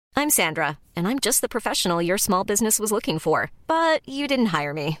I'm Sandra, and I'm just the professional your small business was looking for. But you didn't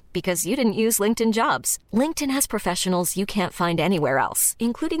hire me because you didn't use LinkedIn Jobs. LinkedIn has professionals you can't find anywhere else,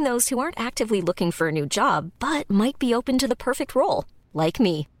 including those who aren't actively looking for a new job, but might be open to the perfect role, like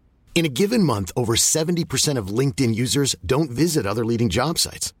me. In a given month, over 70% of LinkedIn users don't visit other leading job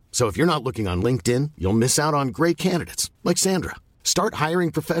sites. So if you're not looking on LinkedIn, you'll miss out on great candidates like Sandra. Start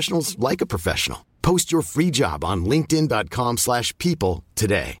hiring professionals like a professional. Post your free job on linkedin.com/people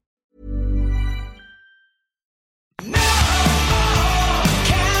today.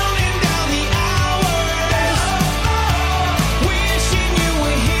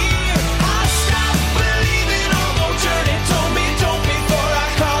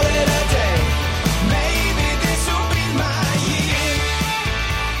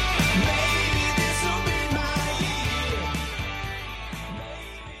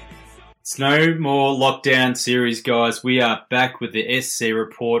 It's no more lockdown series, guys. We are back with the SC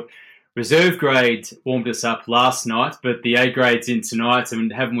report. Reserve grade warmed us up last night, but the A grade's in tonight,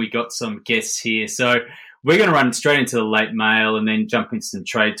 and haven't we got some guests here? So we're going to run straight into the late mail and then jump into some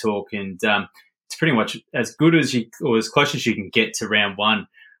trade talk, and it's pretty much as good as you, or as close as you can get to round one,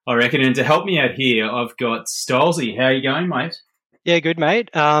 I reckon. And to help me out here, I've got Stylesy. How are you going, mate? Yeah, good,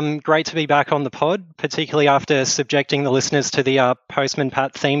 mate. Great to be back on the pod, particularly after subjecting the listeners to the Postman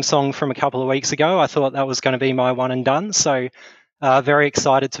Pat theme song from a couple of weeks ago. I thought that was going to be my one and done, so very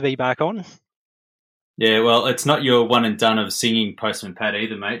excited to be back on. Yeah, well, it's not your one and done of singing Postman Pat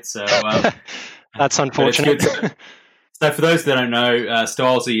either, mate. So that's unfortunate. So for those that don't know,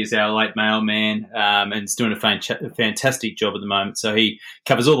 Stylesy is our late mail man and is doing a fantastic job at the moment. So he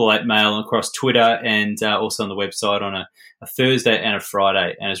covers all the late mail across Twitter and also on the website on a Thursday and a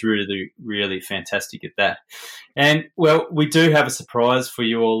Friday, and is really, really fantastic at that. And, well, we do have a surprise for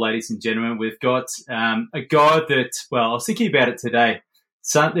you all, ladies and gentlemen. We've got a guy that, well, I was thinking about it today.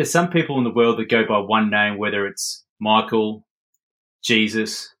 There's some people in the world that go by one name, whether it's Michael,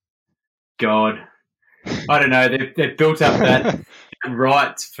 Jesus, God. I don't know. They've built up that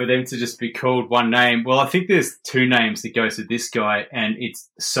right for them to just be called one name. Well, I think there's two names that goes with this guy, and it's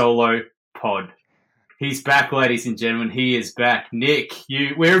Solo Pod. He's back, ladies and gentlemen. He is back. Nick,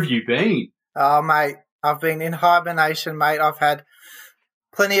 where have you been? Oh, mate, I've been in hibernation, mate. I've had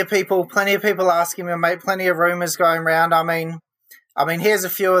plenty of people asking me, mate, plenty of rumours going around. I mean, here's a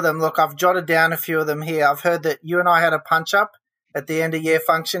few of them. Look, I've jotted down a few of them here. I've heard that you and I had a punch-up at the end-of-year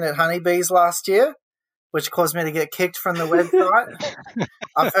function at Honeybees last year, which caused me to get kicked from the website.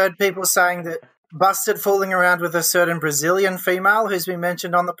 I've heard people saying that busted fooling around with a certain Brazilian female who's been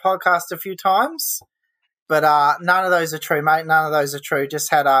mentioned on the podcast a few times. But none of those are true, mate. None of those are true. Just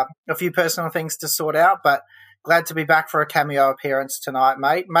had a few personal things to sort out, but glad to be back for a cameo appearance tonight,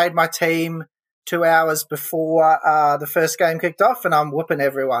 mate. Made my team 2 hours before the first game kicked off, and I'm whooping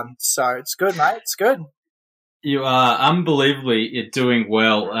everyone. So it's good, mate. It's good. You are unbelievably doing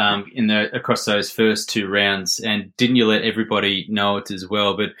well across those first two rounds, and didn't you let everybody know it as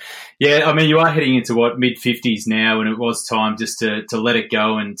well? But yeah, I mean, you are heading into mid-50s now, and it was time just to let it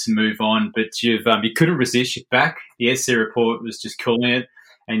go and to move on. But you couldn't resist. You're back. The SC report was just calling it,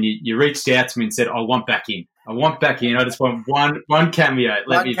 and you reached out to me and said, "I want back in. I want back in. I just want one cameo.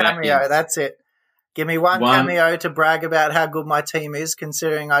 Let me back in." One cameo. That's it. Give me one cameo to brag about how good my team is,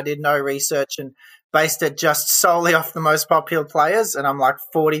 considering I did no research and based it just solely off the most popular players, and I'm like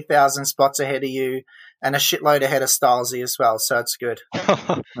 40,000 spots ahead of you and a shitload ahead of Stylesy as well, so it's good.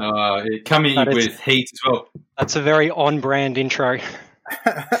 Coming with heat as well. That's a very on-brand intro.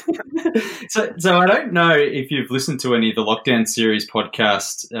 So I don't know if you've listened to any of the Lockdown Series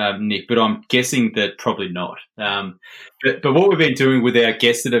podcast, Nick, but I'm guessing that probably not. But what we've been doing with our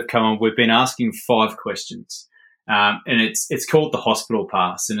guests that have come on, we've been asking 5 questions. And it's called the Hospital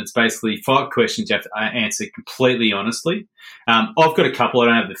Pass, and it's basically 5 questions you have to answer completely honestly. I've got a couple. I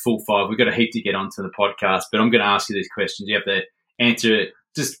don't have the full 5. We've got a heap to get onto the podcast, but I'm going to ask you these questions. You have to answer it,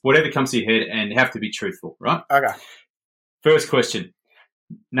 just whatever comes to your head, and you have to be truthful, right? Okay. First question.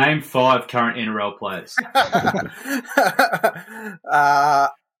 Name 5 current NRL players.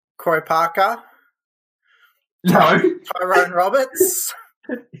 Corey Parker. No. Tyrone Roberts.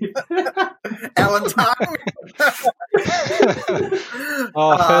 Alan Tongue.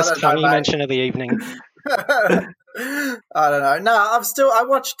 First tonguey mention of the evening. I don't know. No, I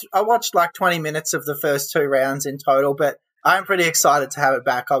watched like 20 minutes of the first 2 rounds in total, but I'm pretty excited to have it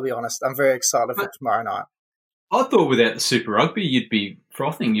back, I'll be honest. I'm very excited for tomorrow night. I thought without the Super Rugby you'd be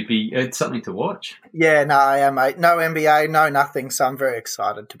frothing. It's something to watch. Yeah, no, I am, mate. No NBA, no nothing, so I'm very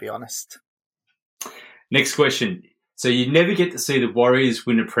excited, to be honest. Next question. So you never get to see the Warriors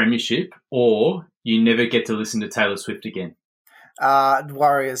win a premiership, or you never get to listen to Taylor Swift again?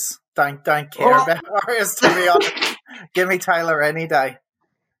 Warriors. Don't care about Warriors, to be honest. Give me Taylor any day.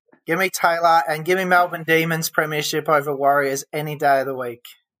 Give me Taylor and give me Melbourne Demons premiership over Warriors any day of the week.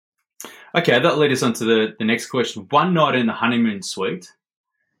 Okay, that'll lead us on to the next question. One night in the honeymoon suite,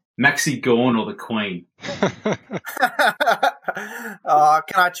 Maxi Gawn or the Queen? Can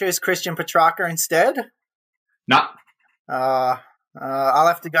I choose Christian Petrarca instead? No. I'll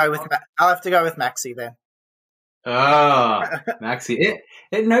have to go with Maxi then. Maxi.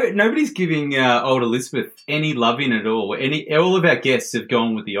 Nobody's giving old Elizabeth any loving at all. All of our guests have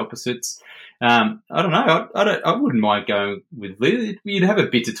gone with the opposites. I don't know. I wouldn't mind going with Liz. You'd have a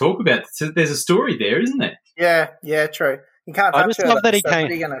bit to talk about. So there's a story there, isn't there? Yeah, true. You can't touch her. What are you going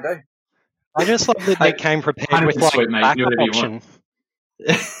to do? I just love that they came prepared with like backup option.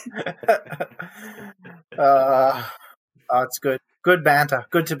 It's good. Good banter.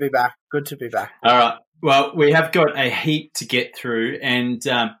 Good to be back. All right. Well, we have got a heap to get through, and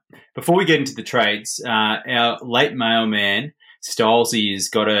before we get into the trades, our late mailman Stylesy has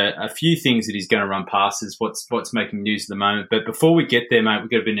got a few things that he's going to run past us. What's making news at the moment? But before we get there, mate, we've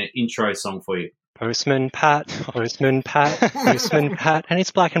got a bit of an intro song for you. Postman Pat, Postman Pat, Postman Pat, and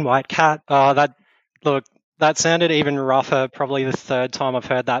it's black and white cat. Oh, that sounded even rougher. Probably the third time I've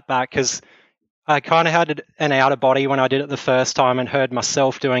heard that back, because I kind of had an outer body when I did it the first time and heard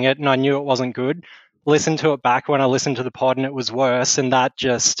myself doing it, and I knew it wasn't good. Listened to it back when I listened to the pod, and it was worse. And that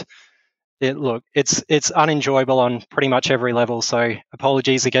just, it's unenjoyable on pretty much every level. So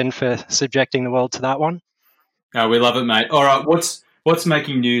apologies again for subjecting the world to that one. Oh, we love it, mate. All right, what's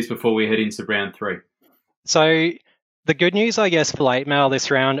making news before we head into round 3? So the good news, I guess, for late mail this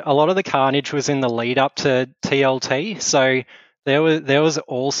round, a lot of the carnage was in the lead up to TLT. So there was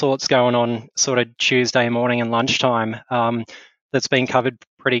all sorts going on sort of Tuesday morning and lunchtime that's been covered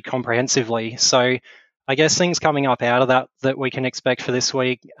pretty comprehensively. So I guess things coming up out of that we can expect for this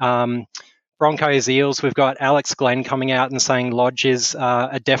week. Broncos Eels, we've got Alex Glenn coming out and saying Lodge is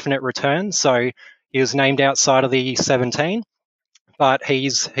a definite return. So he was named outside of the 17, but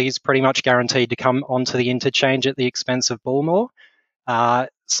he's pretty much guaranteed to come onto the interchange at the expense of Bullmore.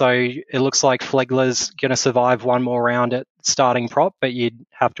 So it looks like Flegler's going to survive one more round at starting prop, but you'd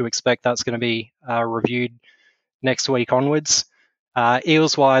have to expect that's going to be reviewed next week onwards.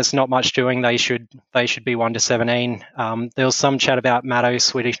 Eels-wise, not much doing. They should be 1 to 17. There was some chat about Matto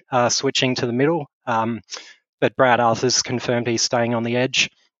switching to the middle, but Brad Arthur's confirmed he's staying on the edge.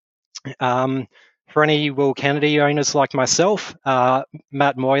 For any Will Kennedy owners like myself,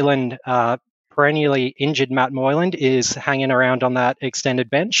 Matt Moyland, perennially injured Matt Moyland, is hanging around on that extended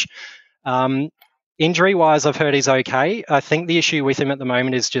bench. Injury-wise, I've heard he's okay. I think the issue with him at the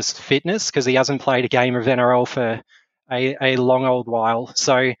moment is just fitness, because he hasn't played a game of NRL for a long old while.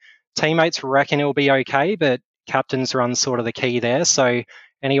 So teammates reckon he'll be okay, but captain's run's sort of the key there. So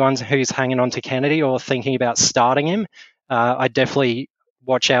anyone who's hanging on to Kennedy or thinking about starting him, I'd definitely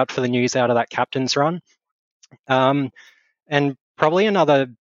watch out for the news out of that captain's run. And probably another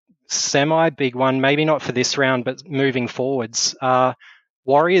semi-big one, maybe not for this round, but moving forwards,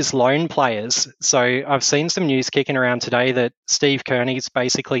 Warriors loan players. So I've seen some news kicking around today that Steve Kearney's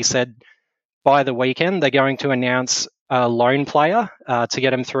basically said by the weekend they're going to announce a loan player to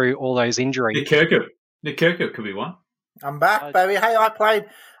get him through all those injuries. Nick Kirkup could be one. I'm back, baby. Hey, I played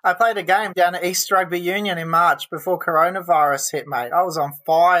a game down at East Rugby Union in March before coronavirus hit, mate. I was on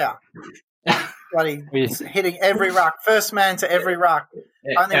fire. Bloody hitting every ruck. First man to every ruck.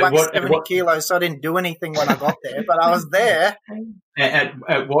 I only weighed 70 kilos, so I didn't do anything when I got there, but I was there.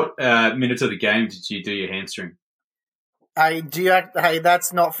 At what minutes of the game did you do your hamstring? Hey,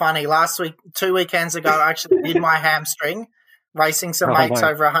 that's not funny. Last week, 2 weekends ago, I actually did my hamstring racing some mates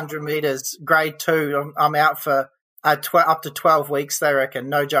over 100 metres. Grade 2, I'm out for up to 12 weeks, they reckon.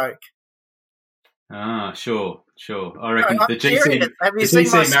 No joke. Ah, sure. I reckon no, the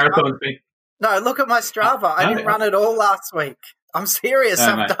GC marathon thing. No, look at my Strava. I didn't run it all last week. I'm serious.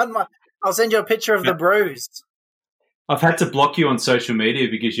 I'll send you a picture of the bruise. I've had to block you on social media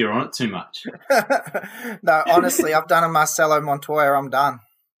because you're on it too much. No, honestly, I've done a Marcelo Montoya. I'm done.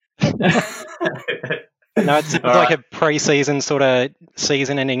 No, it's like a pre-season sort of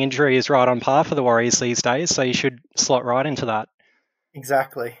season-ending injury is right on par for the Warriors these days, so you should slot right into that.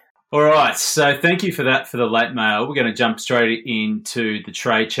 Exactly. All right, so thank you for that for the late mail. We're going to jump straight into the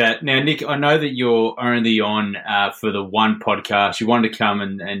trade chat. Now, Nick, I know that you're only on for the one podcast. You wanted to come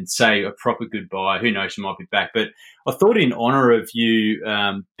and say a proper goodbye. Who knows, you might be back. But I thought in honour of you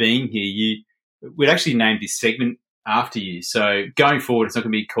being here, we'd actually named this segment after you. So going forward, it's not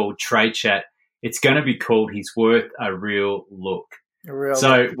going to be called Trade Chat. It's going to be called He's Worth a Real Look.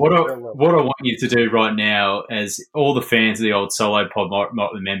 So what I want you to do right now, as all the fans of the old Solo pod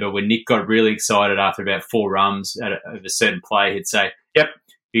might remember, when Nick got really excited after about 4 runs of a certain play, he'd say, "Yep,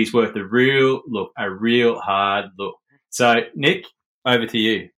 he's worth a real look, a real hard look." So, Nick, over to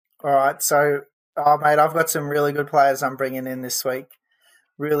you. All right. So, mate, I've got some really good players I'm bringing in this week.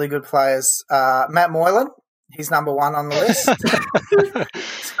 Really good players. Matt Moylan, he's number 1 on the list.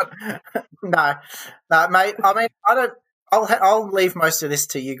 No, mate. I mean, I'll leave most of this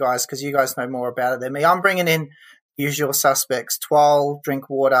to you guys because you guys know more about it than me. I'm bringing in usual suspects: Twal,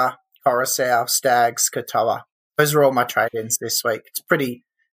 Drinkwater, Coruscant, Staggs, Katoa. Those are all my trade-ins this week. It's pretty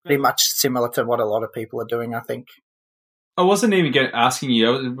much similar to what a lot of people are doing, I think. I wasn't even asking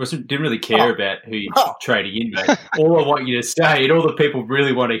you. I didn't really care about who you're trading in, mate. All I want you to say, and all the people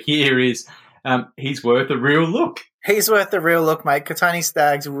really want to hear, is he's worth a real look. He's worth a real look, mate. Kotoni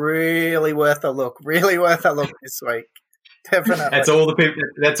Staggs really worth a look. Really worth a look this week. Definitely. That's all the people.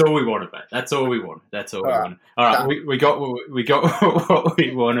 That's all we wanted, mate. That's all we wanted. All right, we got what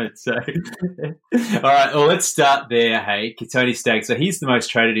we wanted. So, all right. Well, let's start there. Hey, Kotoni Staggs. So he's the most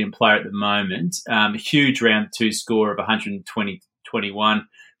traded in player at the moment. Huge round 2 score of 120-21.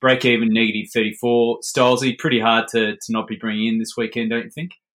 Break even -34. Stolesy, pretty hard to not be bringing in this weekend, don't you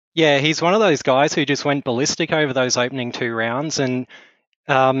think? Yeah, he's one of those guys who just went ballistic over those opening 2 rounds, and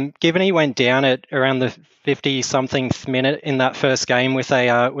given he went down at around the 50-somethingth minute in that first game with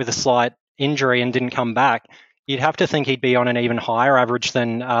a slight injury and didn't come back, you'd have to think he'd be on an even higher average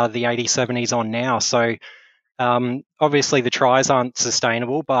than the 87 he's on now. So obviously the tries aren't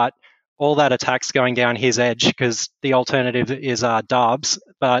sustainable, but all that attack's going down his edge because the alternative is Dubs.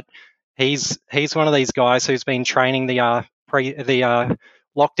 But he's one of these guys who's been training the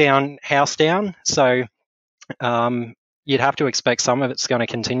lockdown house down. So you'd have to expect some of it's going to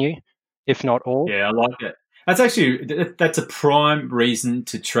continue, if not all. Yeah, I like it. That's a prime reason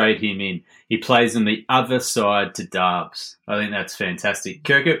to trade him in. He plays on the other side to Darbs. I think that's fantastic.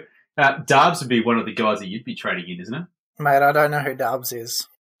 Kirkut, Darbs would be one of the guys that you'd be trading in, isn't it? Mate, I don't know who Darbs is.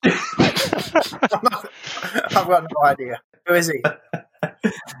 I've got no idea. Who is he?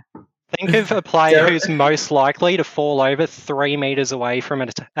 Think of a player who's most likely to fall over 3 meters away from an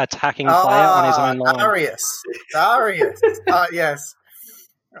attacking player on his own line. Darius. Yes.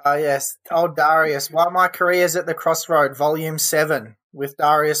 Yes. Oh, Darius. Why My Career's at the Crossroad, Volume 7, with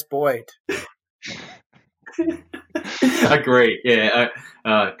Darius Boyd. Agree. Yeah.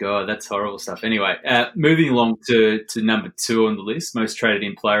 Oh, God, that's horrible stuff. Anyway, moving along to number 2 on the list, most traded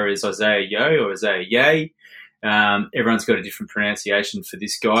in player is Isaiah Yeo or Isaiah Yay. Everyone's got a different pronunciation for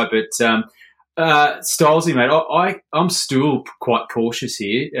this guy, but Stolesy, mate, I'm still quite cautious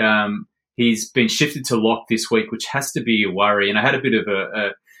here. He's been shifted to lock this week, which has to be a worry. And I had a bit of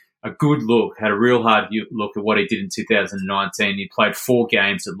a good look, had a real hard look at what he did in 2019. He played 4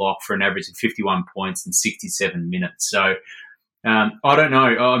 games at lock for an average of 51 points in 67 minutes. So I don't know.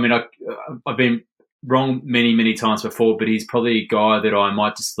 I mean, I've been wrong many, many times before, but he's probably a guy that I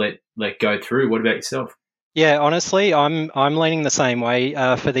might just let go through. What about yourself? Yeah, honestly, I'm leaning the same way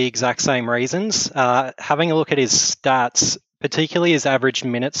for the exact same reasons. Having a look at his stats, particularly his average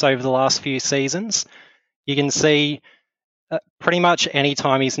minutes over the last few seasons, you can see pretty much any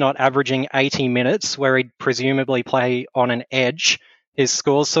time he's not averaging 80 minutes, where he'd presumably play on an edge, his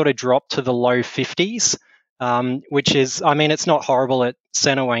scores sort of drop to the low 50s, which is, I mean, it's not horrible at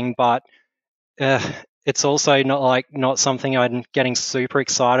centre wing, but it's also not something I'm getting super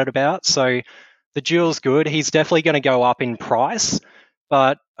excited about. So the duel's good. He's definitely going to go up in price,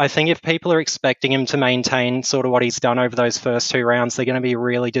 but I think if people are expecting him to maintain sort of what he's done over those first 2 rounds, they're going to be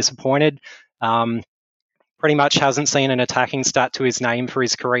really disappointed. Pretty much hasn't seen an attacking stat to his name for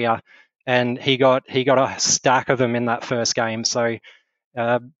his career, and he got a stack of them in that first game. So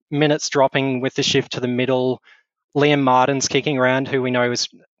minutes dropping with the shift to the middle. Liam Martin's kicking around, who we know is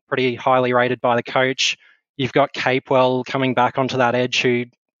pretty highly rated by the coach. You've got Capewell coming back onto that edge, who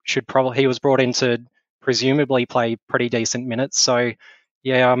he was brought in to presumably play pretty decent minutes. So,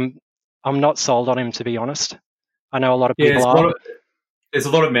 yeah, I'm not sold on him, to be honest. I know a lot of people are. There's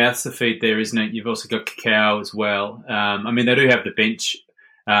a lot of mouths to feed there, isn't it? You've also got Cacao as well. I mean, they do have the bench,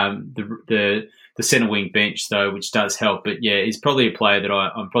 the centre wing bench, though, which does help. But, yeah, he's probably a player that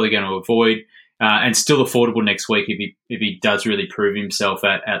I'm probably going to avoid. And still affordable next week if he does really prove himself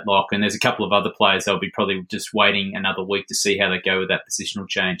at lock. And there's a couple of other players they'll be probably just waiting another week to see how they go with that positional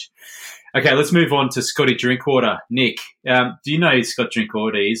change. Okay, let's move on to Scotty Drinkwater. Nick, do you know who Scott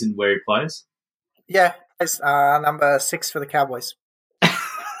Drinkwater is and where he plays? Yeah, it's number 6 for the Cowboys.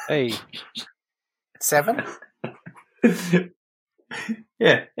 Hey. 7?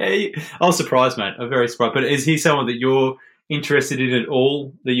 Yeah, I was surprised, mate. I'm very surprised. But is he someone that you're interested in at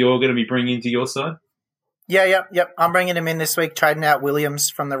all that you're going to be bringing into your side? Yeah, yep. I'm bringing him in this week, trading out Williams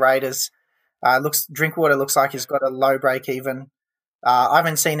from the Raiders. Drinkwater looks like he's got a low break even. I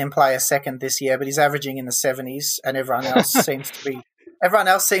haven't seen him play a second this year, but he's averaging in the 70s, and everyone else seems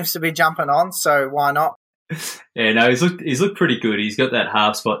to be jumping on. So why not? Yeah, no, he's looked pretty good. He's got that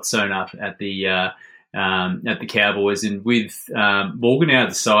half spot sewn up at the Cowboys, and with Morgan out of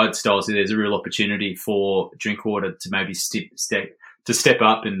the side, Styles, there's a real opportunity for Drinkwater to maybe step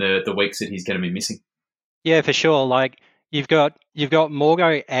up in the weeks that he's going to be missing. Yeah, for sure. Like you've got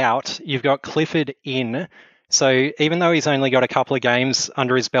Morgo out, you've got Clifford in. So even though he's only got a couple of games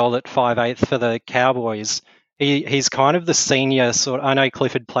under his belt at 5/8 for the Cowboys, he's kind of the senior sort. I know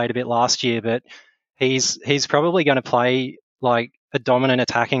Clifford played a bit last year, but he's probably going to play like a dominant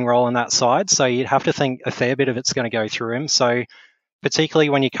attacking role in that side. So you'd have to think a fair bit of it's going to go through him. So particularly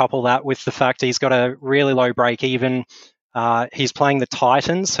when you couple that with the fact he's got a really low break even, he's playing the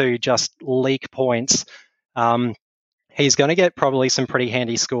Titans who just leak points. He's going to get probably some pretty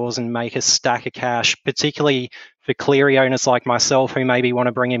handy scores and make a stack of cash, particularly for Cleary owners like myself who maybe want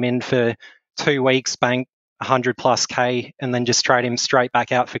to bring him in for 2 weeks, bank 100 plus K, and then just trade him straight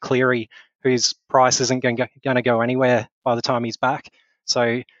back out for Cleary, whose price isn't going to go anywhere by the time he's back.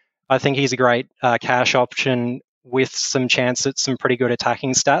 So I think he's a great cash option with some chance at some pretty good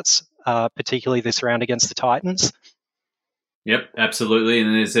attacking stats, particularly this round against the Titans. Yep, absolutely.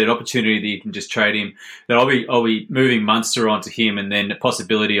 And there's an opportunity that you can just trade him. That I'll be moving Munster onto him, and then the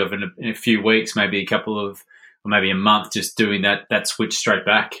possibility of in a few weeks, maybe or maybe a month, just doing that switch straight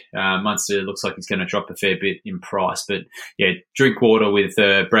back. Munster looks like he's going to drop a fair bit in price, but yeah, Drinkwater with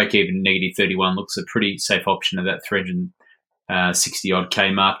break even -31 looks a pretty safe option at that 360 odd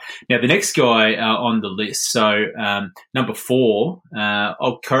K mark. Now the next guy on the list, so number 4,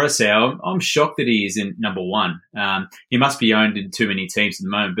 Coruscant. I'm shocked that he is in number 1. He must be owned in too many teams at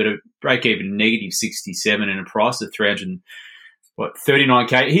the moment, but a break even -67 and a price of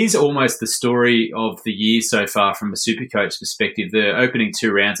 39K. He's almost the story of the year so far from a Supercoach perspective. The opening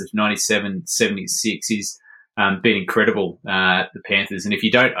 2 rounds of 97-76 is been incredible at the Panthers, and if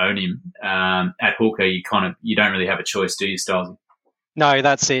you don't own him at hooker, you don't really have a choice, do you, Styles? No,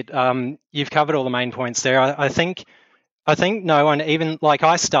 that's it. You've covered all the main points there. I think no one, even like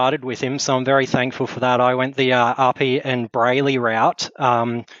I started with him, so I'm very thankful for that. I went the Uppy and Brayley route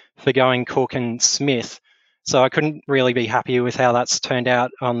for going Cook and Smith, so I couldn't really be happier with how that's turned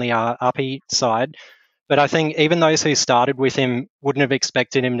out on the Uppy side. But I think even those who started with him wouldn't have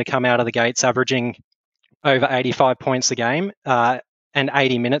expected him to come out of the gates averaging over 85 points a game and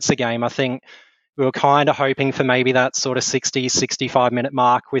 80 minutes a game. I think we were kind of hoping for maybe that sort of 60, 65-minute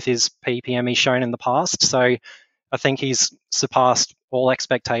mark with his PPM he's shown in the past. So I think he's surpassed all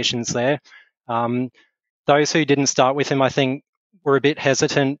expectations there. Those who didn't start with him, I think, were a bit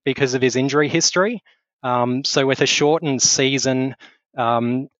hesitant because of his injury history. So with a shortened season,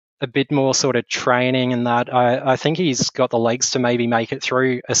 a bit more sort of training and that, I think he's got the legs to maybe make it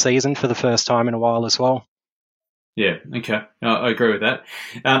through a season for the first time in a while as well. Yeah, okay. I agree with that.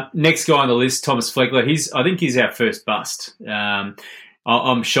 Next guy on the list, Thomas Flegler. I think he's our first bust. I'm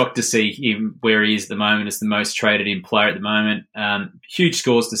shocked to see him where he is at the moment as the most traded in player at the moment. Huge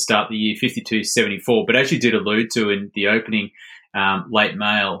scores to start the year, 52-74. But as you did allude to in the opening late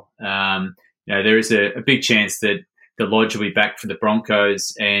mail, there is a big chance that the Lodge will be back for the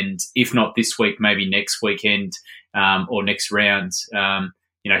Broncos, and if not this week, maybe next weekend or next round.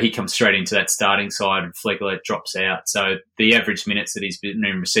 He comes straight into that starting side and Flegler drops out. So the average minutes that he's been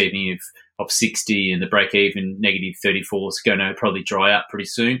receiving of 60 and the break-even -34 is going to probably dry up pretty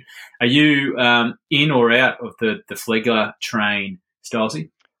soon. Are you in or out of the Flegler train, Stylesy?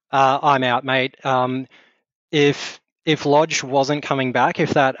 I'm out, mate. If Lodge wasn't coming back,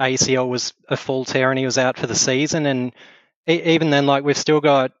 if that ACL was a full tear and he was out for the season, and even then, like we've still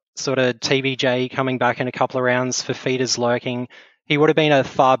got sort of TBJ coming back in a couple of rounds for feeders lurking, he would have been a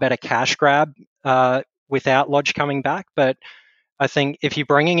far better cash grab without Lodge coming back. But I think if you're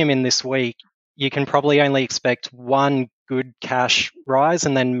bringing him in this week, you can probably only expect one good cash rise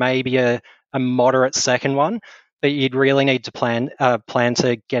and then maybe a moderate second one. But you'd really need to plan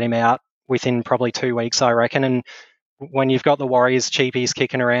to get him out within probably 2 weeks, I reckon. And when you've got the Warriors cheapies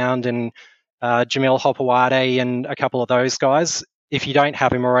kicking around and Jamil Hopewade and a couple of those guys, if you don't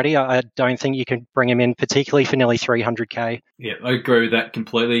have him already, I don't think you can bring him in, particularly for nearly 300K. Yeah, I agree with that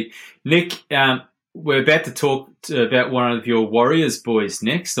completely. Nick, we're about to talk about one of your Warriors boys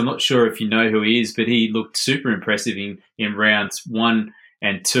next. I'm not sure if you know who he is, but he looked super impressive in rounds 1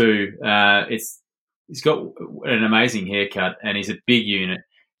 and 2. He's got an amazing haircut and he's a big unit.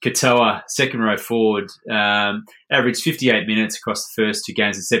 Katoa, second row forward, averaged 58 minutes across the first 2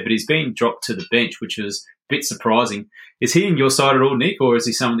 games, but he's been dropped to the bench, which was a bit surprising. Is he in your side at all, Nick, or is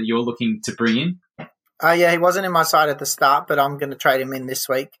he someone that you're looking to bring in? Yeah, he wasn't in my side at the start, but I'm going to trade him in this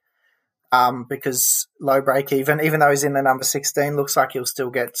week because low break even though he's in the number 16, looks like he'll still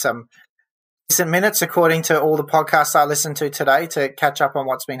get some decent minutes according to all the podcasts I listened to today to catch up on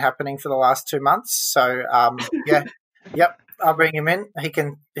what's been happening for the last 2 months. So, I'll bring him in. He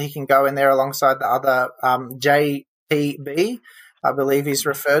can go in there alongside the other JPB, I believe he's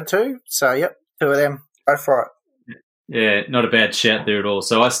referred to. So, 2 of them. Go for it. Yeah, not a bad shout there at all.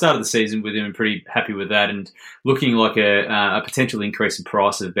 So I started the season with him and pretty happy with that, and looking like a potential increase in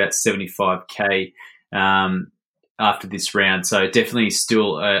price of about 75k after this round. So definitely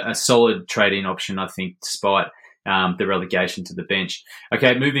still a solid trade-in option, I think, despite the relegation to the bench.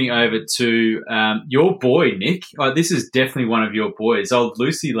 Okay, moving over to your boy, Nick. Oh, this is definitely one of your boys, old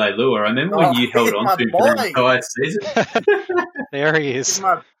Lucy Leilua. I remember when you held on to him for the entire season. There he is. He's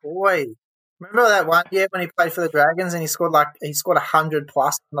my boy. Remember that one year when he played for the Dragons and he scored 100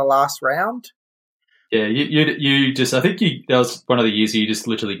 plus in the last round? Yeah, you just, I think that was one of the years you just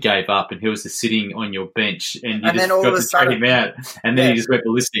literally gave up and he was just sitting on your bench and you just got to trade him out and then he just went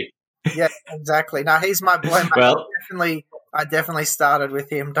ballistic. Yeah, exactly. No, he's my boy, mate. Well, I definitely started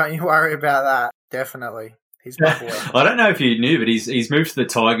with him. Don't you worry about that. Definitely. He's my boy. I don't know if you knew, but he's moved to the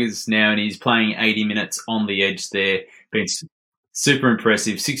Tigers now and he's playing 80 minutes on the edge there. Been super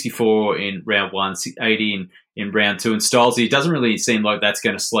impressive, 64 in round 1, 80 in round 2. And Stylesy, it doesn't really seem like that's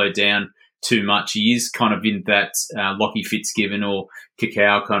going to slow down too much. He is kind of in that Lockie Fitzgibbon or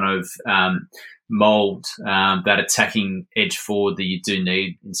Cacao kind of mould, that attacking edge forward that you do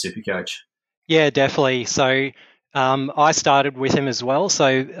need in Supercoach. Yeah, definitely. So I started with him as well,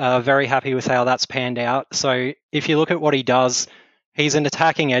 so very happy with how that's panned out. So if you look at what he does, he's an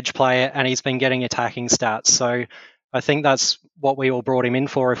attacking edge player and he's been getting attacking stats. So I think that's what we all brought him in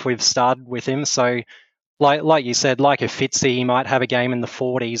for if we've started with him. So like you said, like a Fitzy, he might have a game in the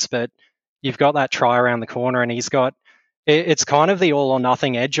 40s, but you've got that try around the corner and he's got, it's kind of the all or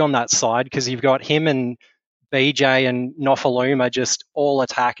nothing edge on that side because you've got him and BJ and Nofaluma just all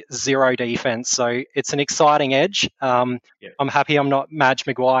attack, 0 defense. So it's an exciting edge. I'm happy I'm not Madge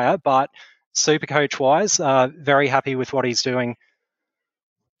Maguire, but Supercoach-wise, very happy with what he's doing.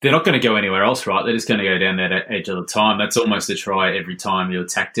 They're not going to go anywhere else, right? They're just going to go down that edge of the time. That's almost a try every time you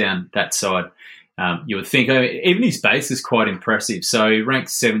attack down that side. You would think, even his base is quite impressive. So he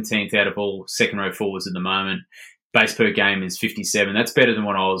ranks 17th out of all second row forwards at the moment. Base per game is 57. That's better than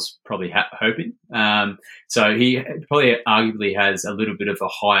what I was probably hoping. So he probably arguably has a little bit of a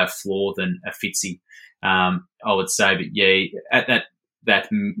higher floor than a Fitzy, I would say. But yeah, at that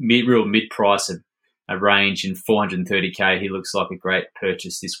real mid price of a range in 430k, he looks like a great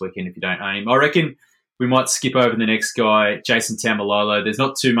purchase this weekend if you don't own him. I reckon we might skip over the next guy, Jason Taumalolo. There's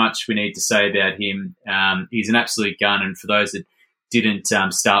not too much we need to say about him. He's an absolute gun, and for those that didn't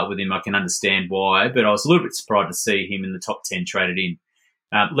start with him, I can understand why, but I was a little bit surprised to see him in the top 10 traded in.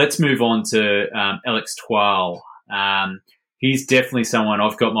 Let's move on to Alex Twal. He's definitely someone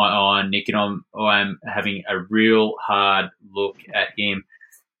I've got my eye on, Nick, and I'm having a real hard look at him.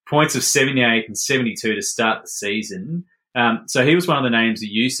 Points of 78 and 72 to start the season. So he was one of the names that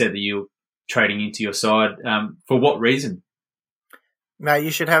you said that you were trading into your side. For what reason? Mate,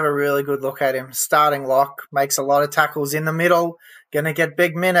 you should have a really good look at him. Starting lock, makes a lot of tackles in the middle, going to get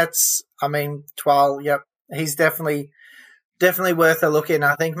big minutes. I mean, Twal, he's definitely worth a look in.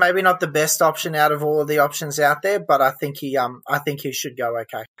 I think maybe not the best option out of all of the options out there, but I think he should go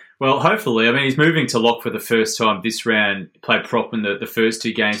okay. Well, hopefully. I mean, he's moving to lock for the first time this round, played prop in the first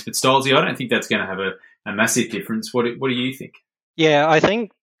 2 games, but Stylesy, I don't think that's going to have a massive difference. What do you think? Yeah, I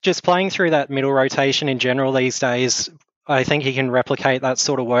think just playing through that middle rotation in general these days, I think he can replicate that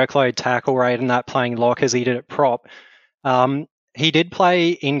sort of workload, tackle rate, and that playing lock as he did at prop. He did play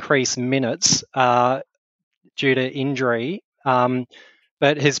increased minutes due to injury,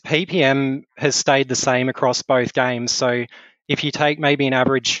 but his PPM has stayed the same across both games. So if you take maybe an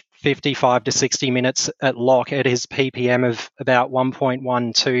average 55 to 60 minutes at lock at his PPM of about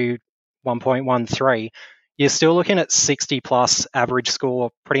 1.12, 1.13, you're still looking at 60 plus average score,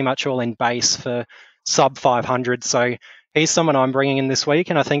 pretty much all in base for sub 500. So he's someone I'm bringing in this week,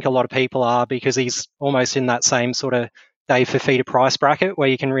 and I think a lot of people are because he's almost in that same sort of Dave Fifita price bracket where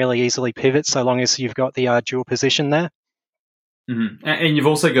you can really easily pivot so long as you've got the dual position there. Mm-hmm. And you've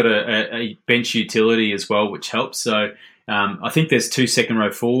also got a bench utility as well, which helps. So I think there's 2 second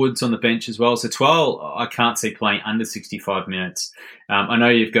row forwards on the bench as well. So 12, I can't see playing under 65 minutes. I know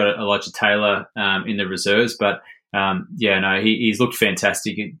you've got Elijah Taylor in the reserves, but he's looked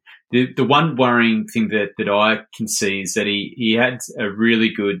fantastic. The one worrying thing that I can see is that he had a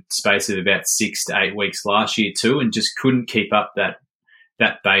really good space of about 6 to 8 weeks last year too, and just couldn't keep up that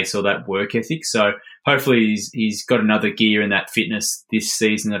base or that work ethic. So hopefully he's got another gear in that fitness this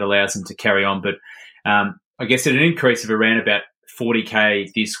season that allows him to carry on. But I guess at an increase of around about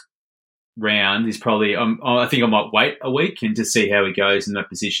 40K this round is probably, I think I might wait a week and just see how he goes in that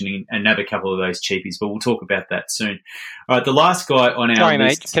positioning and have a couple of those cheapies, but we'll talk about that soon. All right, the last guy on our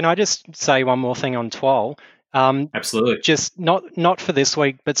list. Mate, can I just say one more thing on Twal? Absolutely. Just not for this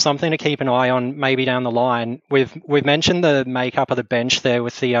week, but something to keep an eye on maybe down the line. We've mentioned the makeup of the bench there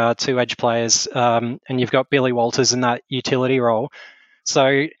with the two edge players, and you've got Billy Walters in that utility role.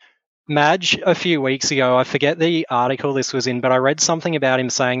 So Madge, a few weeks ago, I forget the article this was in, but I read something about him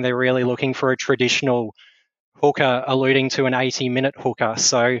saying they're really looking for a traditional hooker, alluding to an 80-minute hooker.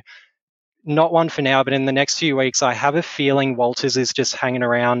 So not one for now, but in the next few weeks, I have a feeling Walters is just hanging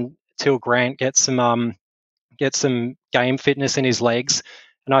around till Grant gets some game fitness in his legs.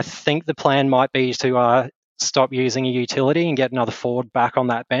 And I think the plan might be to stop using a utility and get another forward back on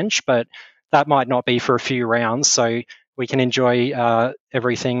that bench, but that might not be for a few rounds. So we can enjoy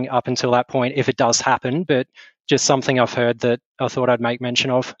everything up until that point if it does happen, but just something I've heard that I thought I'd make mention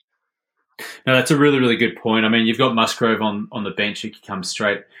of. No, that's a really, really good point. I mean, you've got Musgrove on the bench who can come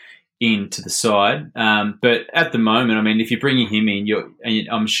straight into the side. But at the moment, I mean, if you're bringing him in,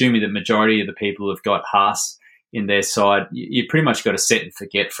 I'm assuming the majority of the people have got Haas in their side. You pretty much got to set and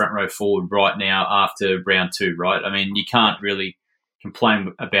forget front row forward right now after round 2, right? I mean, you can't really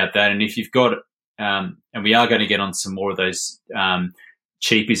complain about that. And if you've got and we are going to get on some more of those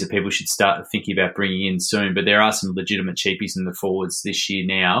cheapies that people should start thinking about bringing in soon. But there are some legitimate cheapies in the forwards this year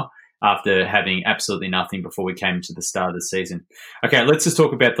now after having absolutely nothing before we came to the start of the season. Okay, let's just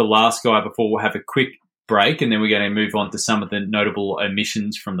talk about the last guy before we'll have a quick break, and then we're going to move on to some of the notable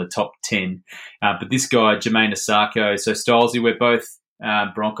omissions from the top 10. But this guy, Jermaine Asako, so Stylesy, we're both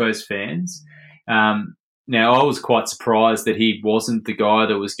Broncos fans. Now, I was quite surprised that he wasn't the guy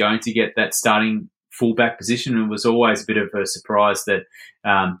that was going to get that starting fullback position, and it was always a bit of a surprise that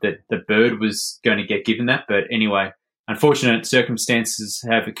that Bird was going to get given that. But anyway, unfortunate circumstances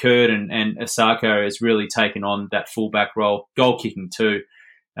have occurred, and Asako has really taken on that fullback role, goal kicking too,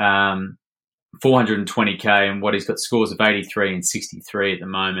 420K, and what he's got scores of 83 and 63 at the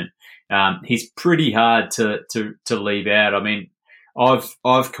moment. He's pretty hard to leave out. I mean,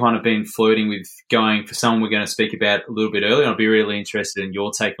 I've kind of been flirting with going for someone we're going to speak about a little bit earlier. I'll be really interested in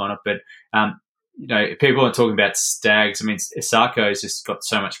your take on it. But, people are talking about Stags. I mean, Asako's just got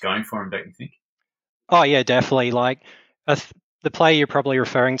so much going for him, don't you think? Oh, yeah, definitely. Like the play you're probably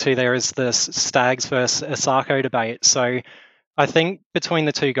referring to there is the Stags versus Asako debate. So I think between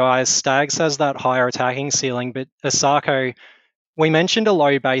the two guys, Stags has that higher attacking ceiling, but Asako, we mentioned a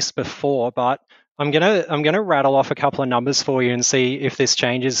low base before, but I'm gonna rattle off a couple of numbers for you and see if this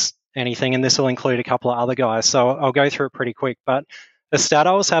changes anything, and this will include a couple of other guys. So I'll go through it pretty quick. But the stat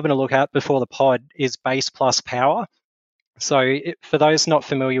I was having a look at before the pod is base plus power. So for those not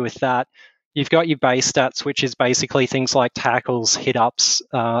familiar with that, you've got your base stats, which is basically things like tackles, hit-ups,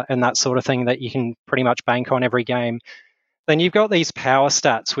 and that sort of thing that you can pretty much bank on every game. Then you've got these power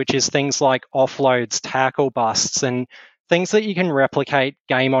stats, which is things like offloads, tackle busts, and things that you can replicate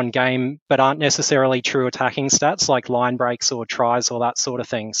game on game, but aren't necessarily true attacking stats like line breaks or tries or that sort of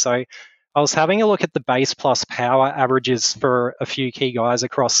thing. So I was having a look at the base plus power averages for a few key guys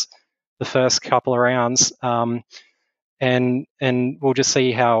across the first couple of rounds, and we'll just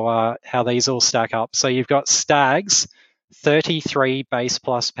see how these all stack up. So you've got Stags, 33 base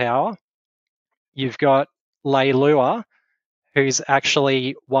plus power. You've got Leilua, who's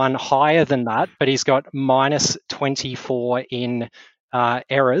actually one higher than that, but he's got minus 24 in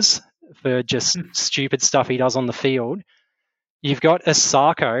errors for just stupid stuff he does on the field. You've got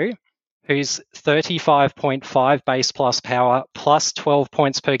Asako, who's 35.5 base plus power, plus 12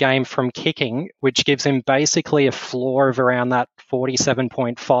 points per game from kicking, which gives him basically a floor of around that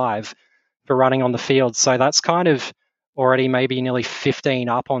 47.5 for running on the field. So that's kind of already maybe nearly 15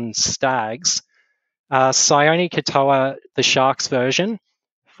 up on Stags. Sione Katoa, the Sharks version,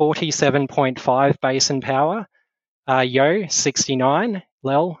 47.5 base and power. Yo, 69,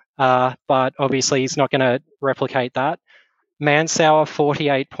 Lel, but obviously he's not going to replicate that. Mansour,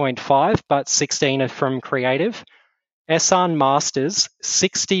 48.5, but 16 from creative. Esan Masters,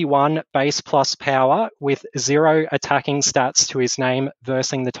 61 base plus power with 0 attacking stats to his name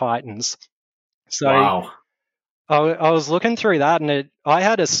versing the Titans. So wow. I was looking through that, and I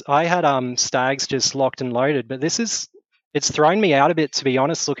had Stags just locked and loaded, but it's thrown me out a bit, to be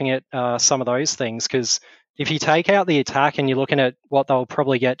honest, looking at some of those things, because if you take out the attack and you're looking at what they'll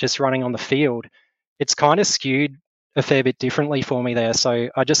probably get just running on the field, it's kind of skewed a fair bit differently for me there. So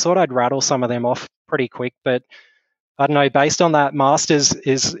I just thought I'd rattle some of them off pretty quick. But I don't know, based on that, Masters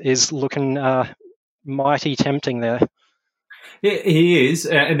is looking mighty tempting there. Yeah, he is,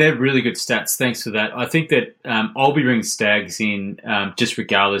 and they're really good stats. Thanks for that. I think that I'll be bringing Stags in just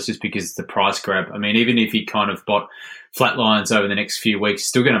regardless, just because it's the price grab. I mean, even if he kind of bought flat lines over the next few weeks,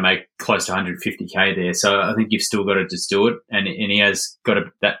 still going to make close to 150k there. So I think you've still got to just do it. And he has got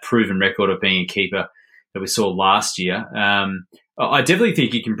that proven record of being a keeper that we saw last year. I definitely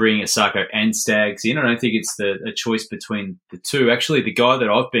think you can bring Asako and Stags in. I don't think it's a choice between the two. Actually, the guy that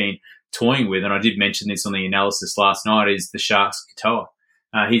I've been toying with, and I did mention this on the analysis last night, is the Sharks Katoa.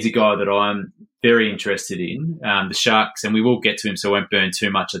 He's a guy that I'm very interested in, the Sharks, and we will get to him, so I won't burn too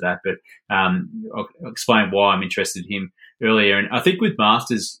much of that, but I'll explain why I'm interested in him earlier. And I think with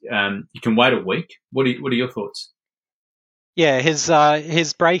Masters, you can wait a week. What are your thoughts? Yeah,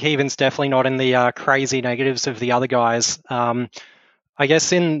 his break-even's definitely not in the crazy negatives of the other guys. I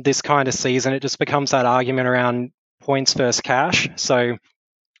guess in this kind of season, it just becomes that argument around points versus cash. So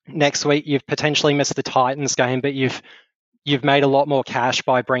next week, you've potentially missed the Titans game, but you've made a lot more cash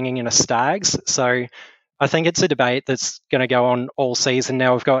by bringing in a Stags. So I think it's a debate that's going to go on all season.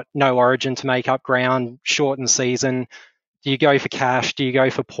 Now we've got no Origin to make up ground, shortened season. Do you go for cash? Do you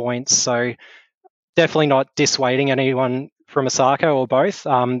go for points? So definitely not dissuading anyone from Asako or both.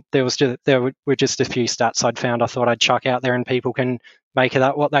 There were just a few stats I'd found I thought I'd chuck out there, and people can make of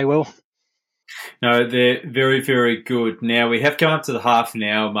that what they will. No, they're very, very good. Now, we have come up to the half an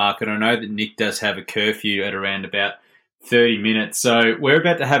hour mark, and I know that Nick does have a curfew at around about 30 minutes. So we're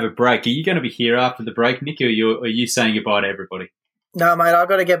about to have a break. Are you going to be here after the break, Nick, or are you saying goodbye to everybody? No, mate, I've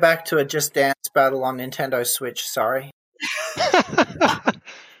got to get back to a Just Dance battle on Nintendo Switch. Sorry.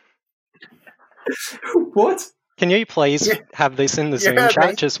 What? Can you please have this in the Zoom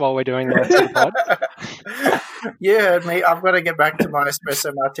chat just while we're doing the pod? You heard me. I've got to get back to my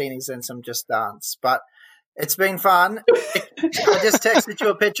espresso martinis and some Just Dance. But it's been fun. I just texted you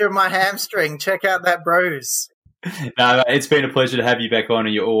a picture of my hamstring. Check out that bruise. No, it's been a pleasure to have you back on,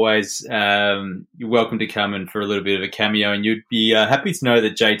 and you're always you're welcome to come in for a little bit of a cameo. And you'd be happy to know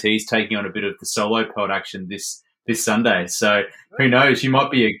that JT's taking on a bit of the solo pod action this Sunday. So who knows? You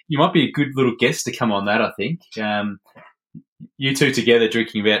might be a good little guest to come on that. I think you two together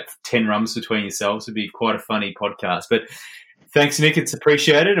drinking about 10 rums between yourselves would be quite a funny podcast. But thanks, Nick. It's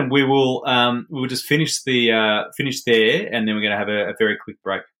appreciated, and we'll just finish there, and then we're going to have a very quick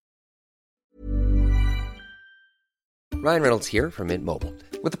break. Ryan Reynolds here from Mint Mobile.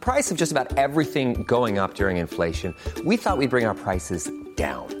 With the price of just about everything going up during inflation, we thought we'd bring our prices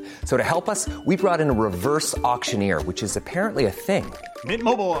down. So to help us, we brought in a reverse auctioneer, which is apparently a thing. Mint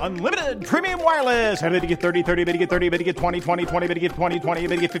Mobile Unlimited Premium Wireless. How to get 30, 30, bit to get 30, bit to get 20, 20, 20, bit to get 20, 20,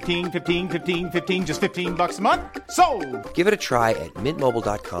 bit to get 15, 15, 15, 15, just $15 a month? Sold! Give it a try at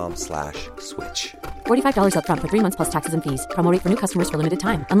mintmobile.com/switch. $45 up front for 3 months plus taxes and fees. Promo rate for new customers for limited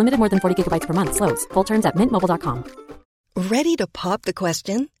time. Unlimited more than 40 gigabytes per month. Slows full terms at mintmobile.com. Ready to pop the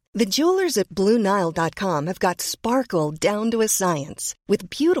question? The jewelers at BlueNile.com have got sparkle down to a science with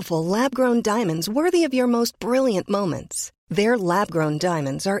beautiful lab-grown diamonds worthy of your most brilliant moments. Their lab-grown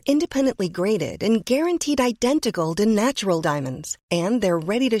diamonds are independently graded and guaranteed identical to natural diamonds, and they're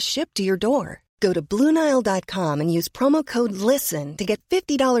ready to ship to your door. Go to BlueNile.com and use promo code LISTEN to get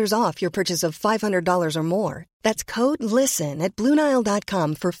 $50 off your purchase of $500 or more. That's code LISTEN at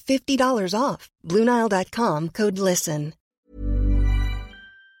BlueNile.com for $50 off. BlueNile.com, code LISTEN.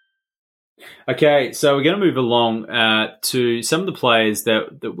 Okay, so we're going to move along to some of the players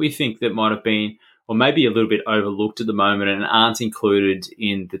that we think that might have been or maybe a little bit overlooked at the moment and aren't included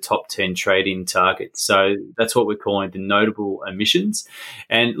in the top 10 trade-in targets. So that's what we're calling the notable omissions.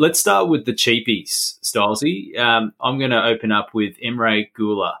 And let's start with the cheapies, Stylesy. I'm going to open up with Emre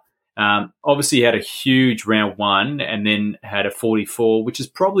Gula. Obviously, he had a huge round one and then had a 44, which is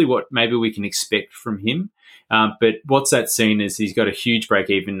probably what maybe we can expect from him. But what's that seen is he's got a huge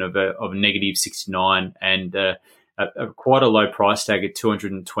break-even of a negative 69 and quite a low price tag at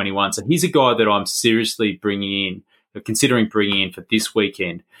 221. So he's a guy that I'm seriously considering bringing in for this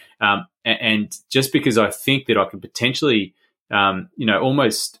weekend. And just because I think that I could potentially,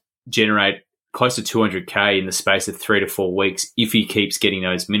 almost generate close to 200K in the space of 3 to 4 weeks if he keeps getting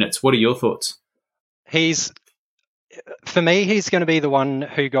those minutes. What are your thoughts? For me, he's going to be the one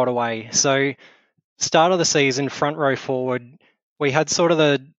who got away. So start of the season, front row forward, we had sort of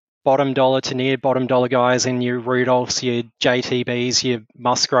the bottom dollar to near bottom dollar guys in your Rudolphs, your JTBs, your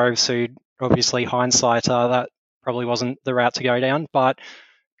Musgroves, who obviously hindsight, that probably wasn't the route to go down. But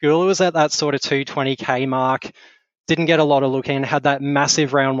Gula was at that sort of 220k mark, didn't get a lot of look in, had that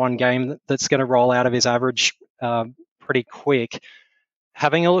massive round one game that's going to roll out of his average pretty quick.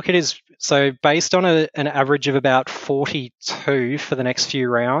 Having a look at his, so based on an average of about 42 for the next few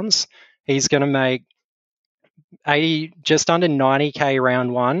rounds, he's going to make 80, just under 90k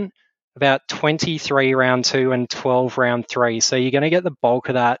round one, about 23 round two, and 12 round three. So you're going to get the bulk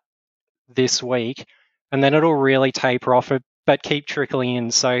of that this week, and then it'll really taper off, but keep trickling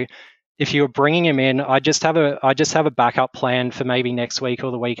in. So if you're bringing him in, I just have a backup plan for maybe next week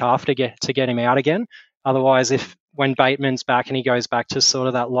or the week after to get him out again. Otherwise, when Bateman's back and he goes back to sort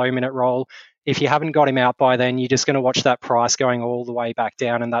of that low minute role, if you haven't got him out by then, you're just going to watch that price going all the way back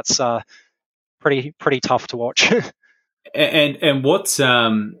down, and that's pretty tough to watch. And what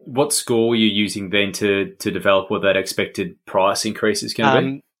score are you using then to develop what that expected price increase is going to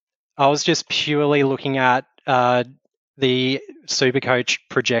be? I was just purely looking at the Supercoach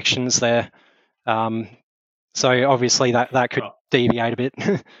projections there. So obviously that could deviate a bit.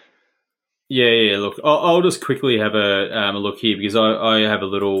 Yeah. Look, I'll just quickly have a look here, because I have a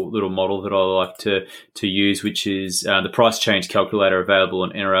little model that I like to use, which is the price change calculator available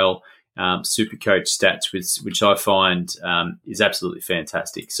on NRL Supercoach stats, which I find is absolutely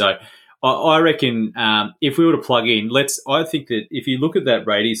fantastic. So I reckon if we were to plug in, I think that if you look at that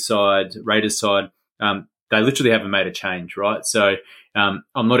Raiders side, they literally haven't made a change, right? So I'm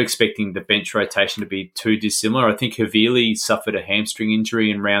not expecting the bench rotation to be too dissimilar. I think Havili suffered a hamstring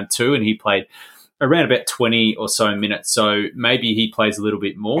injury in round two, and he played around about 20 or so minutes. So maybe he plays a little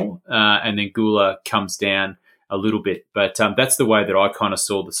bit more, and then Gula comes down a little bit. But that's the way that I kind of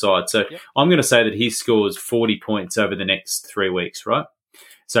saw the side. So yep. I'm going to say that he scores 40 points over the next 3 weeks, right?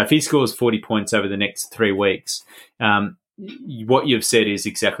 So if he scores 40 points over the next 3 weeks, what you've said is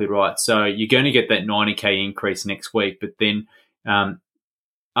exactly right. So you're going to get that 90k increase next week, but then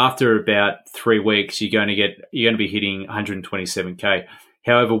after about 3 weeks, you're going to be hitting 127k.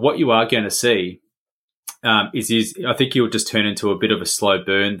 However, what you are going to see is I think you'll just turn into a bit of a slow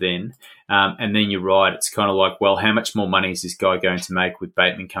burn then. And then you're right. It's kind of like, well, how much more money is this guy going to make with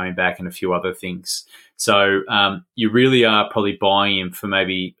Bateman coming back and a few other things? So you really are probably buying him for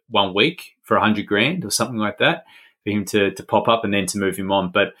maybe 1 week for $100,000 or something like that for him to pop up and then to move him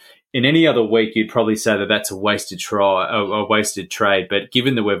on. But in any other week, you'd probably say that that's a wasted trade. But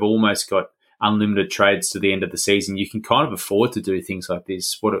given that we've almost got unlimited trades to the end of the season, you can kind of afford to do things like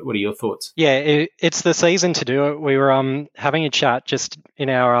this. What are your thoughts? Yeah, it's the season to do it. We were having a chat just in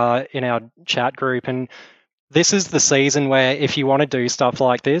our chat group, and this is the season where if you want to do stuff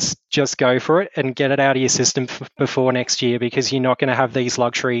like this, just go for it and get it out of your system before next year, because you're not going to have these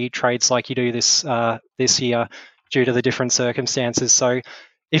luxury trades like you do this year due to the different circumstances. So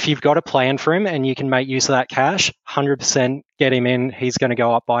if you've got a plan for him and you can make use of that cash, 100% get him in. He's going to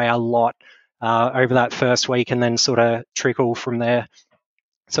go up by a lot over that first week and then sort of trickle from there.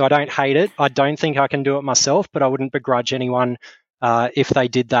 So I don't hate it. I don't think I can do it myself, but I wouldn't begrudge anyone if they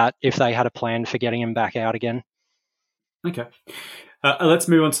did that, if they had a plan for getting him back out again. Okay. Let's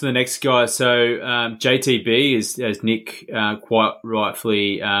move on to the next guy. So JTB, as Nick quite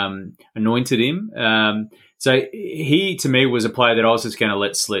rightfully anointed him. So he, to me, was a player that I was just going to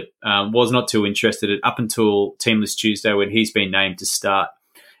let slip. Was not too interested up until Teamless Tuesday when he's been named to start,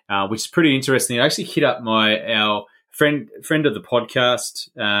 which is pretty interesting. I actually hit up our friend of the podcast,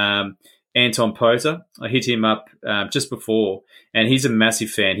 Anton Poser. I hit him up just before, and he's a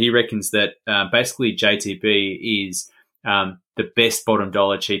massive fan. He reckons that basically JTB is the best bottom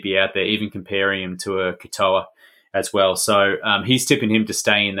dollar cheapie out there, even comparing him to a Katoa as well. So he's tipping him to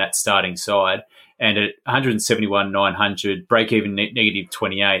stay in that starting side. And at 171,900, break even negative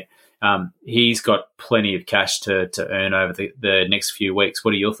 28, he's got plenty of cash to earn over the next few weeks.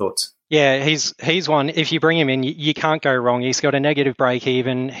 What are your thoughts? Yeah, he's one. If you bring him in, you can't go wrong. He's got a negative break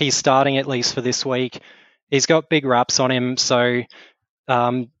even. He's starting at least for this week. He's got big wraps on him, so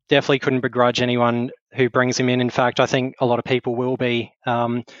definitely couldn't begrudge anyone who brings him in. In fact, I think a lot of people will be.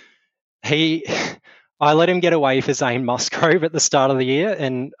 I let him get away for Zane Musgrove at the start of the year,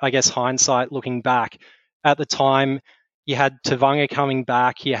 and I guess hindsight, looking back, at the time, you had Tavanga coming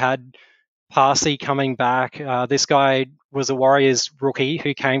back, you had Parsi coming back. This guy was a Warriors rookie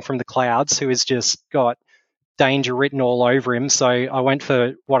who came from the clouds, who has just got danger written all over him. So I went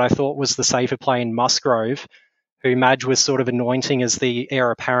for what I thought was the safer play in Musgrove, who Madge was sort of anointing as the heir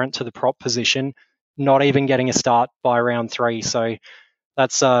apparent to the prop position, not even getting a start by round 3. So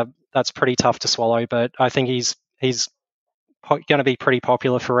that's pretty tough to swallow, but I think he's going to be pretty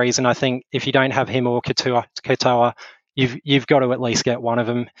popular for a reason. I think if you don't have him or Katoa, you've got to at least get one of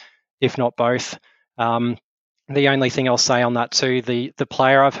them, if not both. the only thing I'll say on that too, the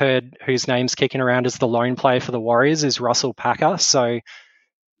player I've heard whose name's kicking around as the lone player for the Warriors is Russell Packer. So,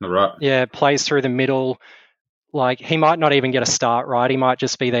 right. Yeah, plays through the middle. Like, he might not even get a start, right? He might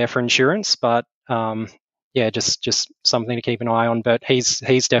just be there for insurance, but just something to keep an eye on. But he's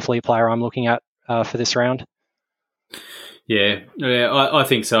definitely a player I'm looking at for this round. Yeah, I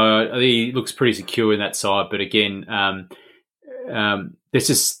think so. I think he looks pretty secure in that side, but again,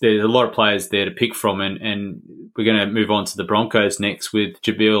 there's a lot of players there to pick from, and we're going to move on to the Broncos next with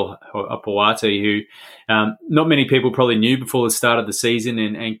Jabil Hopoate, who not many people probably knew before the start of the season,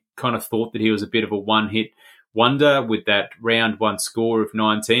 and kind of thought that he was a bit of a one-hit wonder with that round one score of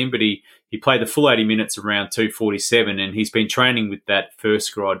 19, but he played the full 80 minutes around 247, and he's been training with that first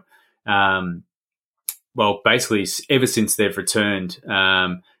squad. Basically ever since they've returned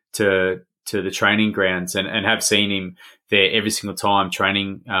to the training grounds, and have seen him there every single time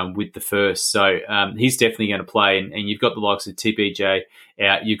training with the first. So he's definitely going to play, and you've got the likes of TPJ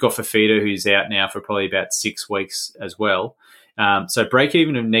out. You've got Fafita, who's out now for probably about 6 weeks as well. So break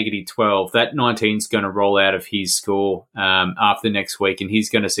even of -12, that 19 is going to roll out of his score after next week, and he's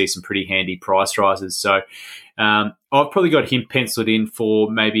going to see some pretty handy price rises. So I've probably got him penciled in for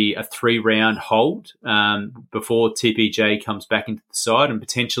maybe a 3-round hold before TPJ comes back into the side and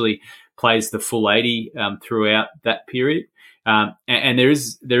potentially plays the full 80 throughout that period. And there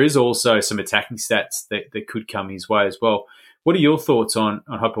is also some attacking stats that could come his way as well. What are your thoughts on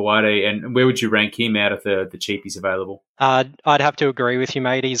Hopoate, and where would you rank him out of the cheapies available? I'd have to agree with you,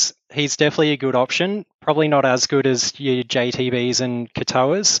 mate. He's definitely a good option. Probably not as good as your JTBs and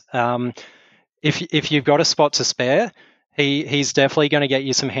Katoas. If you've got a spot to spare, he's definitely going to get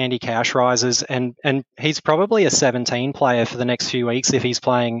you some handy cash rises, and he's probably a 17 player for the next few weeks if he's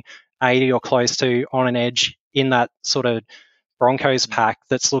playing 80 or close to on an edge in that sort of Broncos pack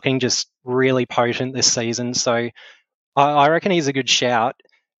that's looking just really potent this season. So I reckon he's a good shout.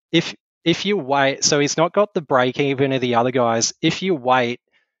 If you wait, so he's not got the break even of the other guys. If you wait,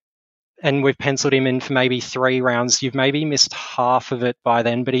 and we've penciled him in for maybe 3 rounds, you've maybe missed half of it by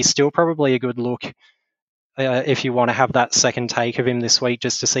then, but he's still probably a good look if you want to have that second take of him this week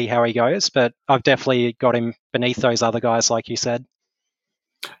just to see how he goes. But I've definitely got him beneath those other guys, like you said.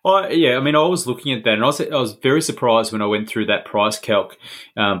 I was looking at that, and I was very surprised when I went through that price calc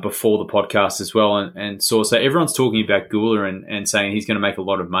before the podcast as well, and saw, so everyone's talking about Gula and saying he's going to make a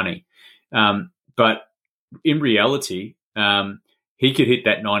lot of money. But in reality, he could hit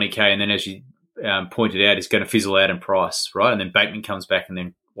that 90K, and then as you pointed out, he's going to fizzle out in price, right? And then Bateman comes back, and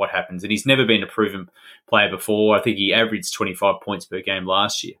then what happens? And he's never been a proven player before. I think he averaged 25 points per game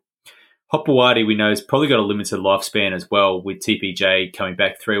last year. Hopoate, we know, has probably got a limited lifespan as well, with TPJ coming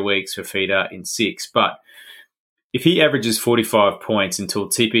back 3 weeks, Fafita in 6. But if he averages 45 points until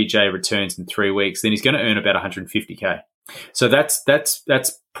TPJ returns in 3 weeks, then he's going to earn about 150K. So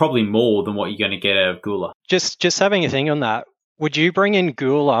that's probably more than what you're going to get out of Gula. Just having a thing on that, would you bring in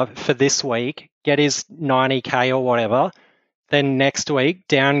Gula for this week, get his 90K or whatever, then next week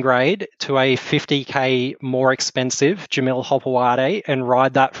downgrade to a 50K more expensive Jamil Hopoate and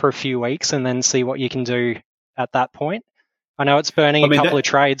ride that for a few weeks and then see what you can do at that point? I know it's burning a couple of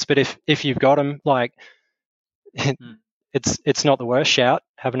trades, but if you've got them, like, it's not the worst shout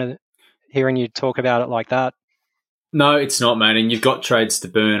hearing you talk about it like that. No, it's not, man. And you've got trades to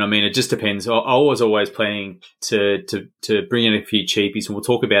burn. I mean, it just depends. I was always planning to bring in a few cheapies, and we'll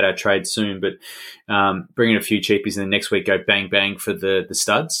talk about our trades soon, but bring in a few cheapies and then next week go bang, bang for the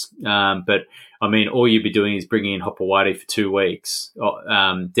studs. But, I mean, all you'd be doing is bringing in Hopoate for 2 weeks,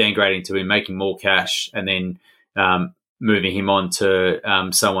 downgrading to him, making more cash, and then moving him on to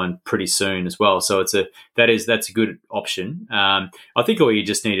someone pretty soon as well. So that's a good option. I think all you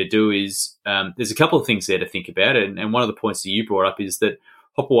just need to do is there's a couple of things there to think about, and one of the points that you brought up is that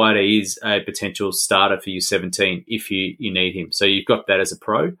Hopoate is a potential starter for you 17 if you need him. So you've got that as a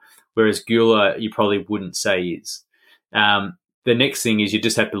pro, whereas Gula you probably wouldn't say is. The next thing is you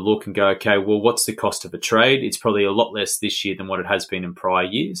just have to look and go, okay, well, what's the cost of a trade? It's probably a lot less this year than what it has been in prior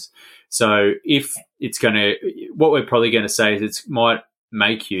years. So if it's what we're probably going to say is it might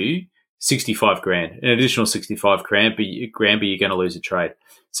make you 65 grand, an additional 65 grand, but you're going to lose a trade.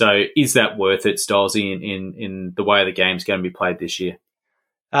 So is that worth it, Stolesy, in the way the game's going to be played this year?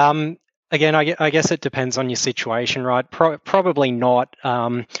 Again, I guess it depends on your situation, right? Probably not.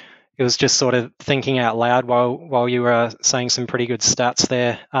 It was just sort of thinking out loud while you were saying some pretty good stats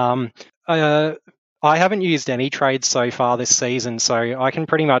there. I haven't used any trades so far this season, so I can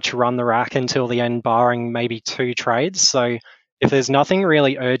pretty much run the rack until the end, barring maybe 2 trades. So if there's nothing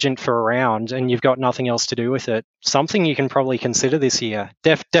really urgent for a round and you've got nothing else to do with it, something you can probably consider this year.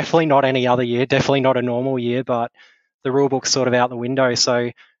 Definitely not any other year, definitely not a normal year, but the rule book's sort of out the window. So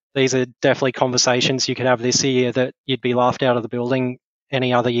these are definitely conversations you could have this year that you'd be laughed out of the building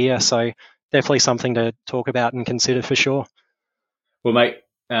any other year. So definitely something to talk about and consider for sure. Well, mate,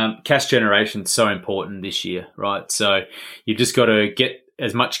 cash generation is so important this year, right? So you've just got to get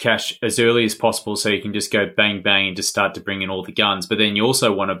as much cash as early as possible so you can just go bang, bang and just start to bring in all the guns. But then you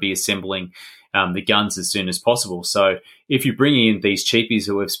also want to be assembling the guns as soon as possible. So if you're bringing in these cheapies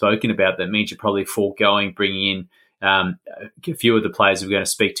that we've spoken about, that means you're probably foregoing bringing in a few of the players we're going to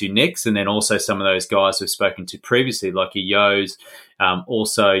speak to next, and then also some of those guys we've spoken to previously, like your Yos,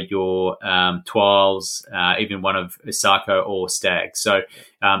 also your Twirls, even one of Isako or Stag. So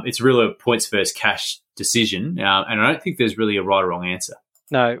it's really a points versus cash decision, and I don't think there's really a right or wrong answer.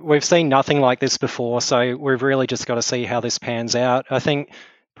 No, we've seen nothing like this before, so we've really just got to see how this pans out. I think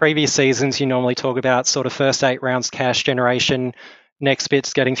previous seasons you normally talk about sort of first 8 rounds cash generation, next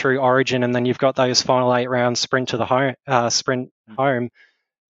bit's getting through Origin, and then you've got those final 8 rounds sprint home.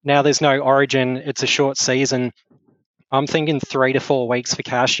 Now there's no Origin, it's a short season. I'm thinking 3 to 4 weeks for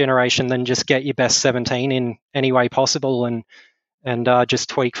cash generation, then just get your best 17 in any way possible and just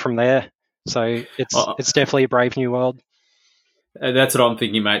tweak from there. So it's definitely a brave new world. That's what I'm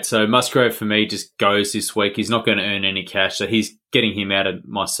thinking, mate. So Musgrove for me just goes this week. He's not going to earn any cash, so he's getting him out of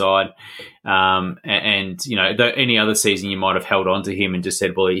my side. And you know, any other season you might have held on to him and just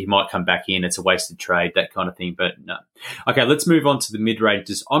said, well, he might come back in. It's a wasted trade, that kind of thing. But no. Okay, let's move on to the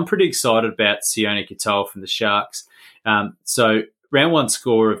mid-ranges. I'm pretty excited about Sione Katoa from the Sharks. So round 1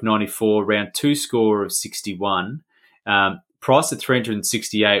 score of 94, round 2 score of 61. Price at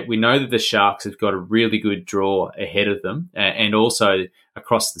 368, we know that the Sharks have got a really good draw ahead of them, and also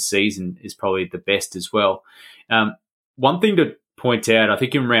across the season is probably the best as well. One thing to point out, I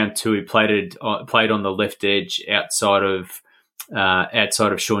think in round 2 he played on the left edge outside of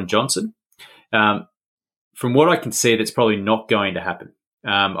Sean Johnson. From what I can see, that's probably not going to happen.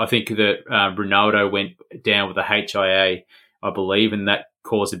 I think that Ronaldo went down with a HIA, I believe, and that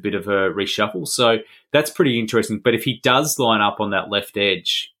caused a bit of a reshuffle. So that's pretty interesting. But if he does line up on that left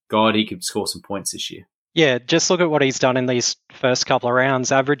edge, God, he could score some points this year. Yeah, just look at what he's done in these first couple of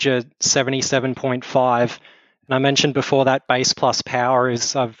rounds. Average of 77.5. And I mentioned before that base plus power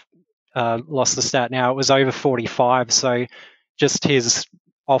is, I've lost the stat now, it was over 45. So just his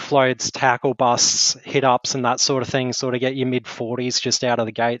offloads, tackle busts, hit ups and that sort of thing sort of get you mid-40s just out of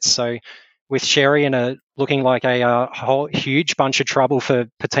the gates. So with Sherry looking like a whole huge bunch of trouble for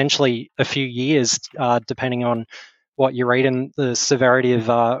potentially a few years, depending on what you read and the severity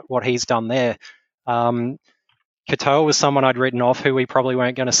of what he's done there. Katoa was someone I'd written off who we probably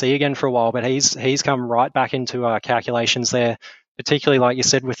weren't going to see again for a while, but he's come right back into our calculations there, particularly like you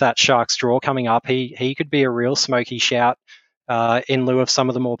said with that Sharks draw coming up. He could be a real smoky shout in lieu of some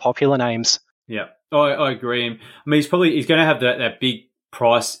of the more popular names. Yeah, I agree. I mean, he's going to have that big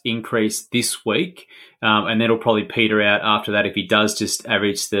price increase this week, and then it'll probably peter out after that if he does just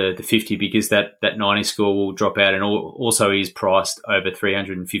average the 50, because that 90 score will drop out, and also he's priced over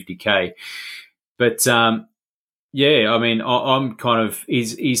 350k. But yeah, I mean, I'm kind of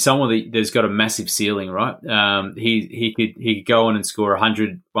he's someone that's got a massive ceiling, right? He could go on and score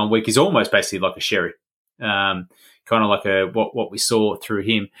 100 one week. He's almost basically like a Sherry. Kind of like what we saw through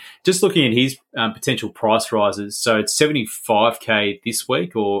him. Just looking at his potential price rises, so it's 75k this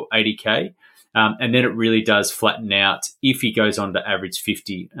week or 80k, and then it really does flatten out if he goes on to average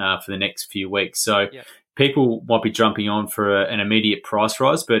 50 for the next few weeks. So people might be jumping on for an immediate price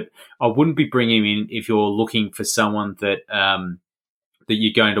rise, but I wouldn't be bringing him in if you're looking for someone that that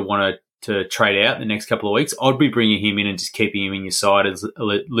you're going to want to trade out the next couple of weeks. I'd be bringing him in and just keeping him in your side as a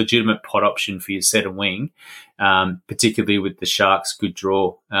legitimate pot option for your set and wing, particularly with the Sharks' good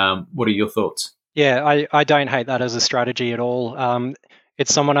draw. What are your thoughts? Yeah, I don't hate that as a strategy at all.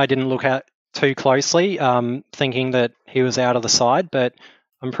 It's someone I didn't look at too closely, thinking that he was out of the side, but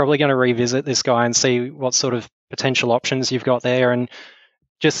I'm probably going to revisit this guy and see what sort of potential options you've got there. And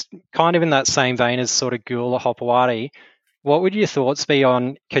just kind of in that same vein as sort of Gould or Hopewadi, what would your thoughts be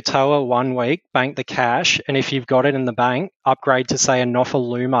on Katoa 1 week, bank the cash, and if you've got it in the bank, upgrade to, say, a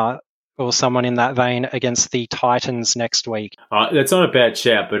Nofaluma or someone in that vein against the Titans next week? That's not a bad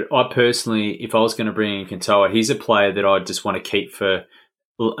shout, but I personally, if I was going to bring in Katoa, he's a player that I just want to keep for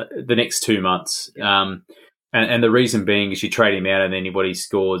the next 2 months. And the reason being is you trade him out and anybody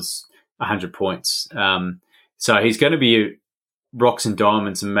scores 100 points. So he's going to be rocks and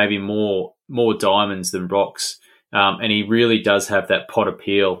diamonds, and maybe more diamonds than rocks and he really does have that pot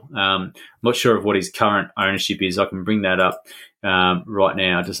appeal. I'm not sure of what his current ownership is. I can bring that up right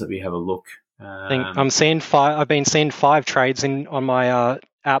now. Just let me have a look. I think I'm seeing five. I've been seeing 5 trades on my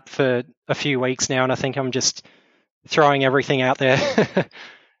app for a few weeks now, and I think I'm just throwing everything out there.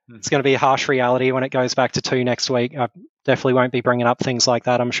 It's going to be a harsh reality when it goes back to 2 next week. I definitely won't be bringing up things like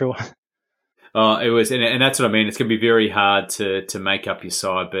that, I'm sure. It was, and that's what I mean. It's going to be very hard to make up your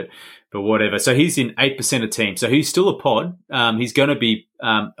side, but whatever. So he's in 8% of teams. So he's still a pod. He's going to be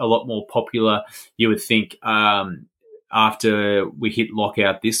a lot more popular, you would think, after we hit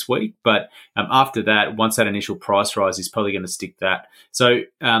lockout this week. But after that, once that initial price rise, he's probably going to stick that. So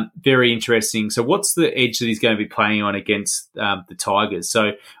very interesting. So what's the edge that he's going to be playing on against the Tigers?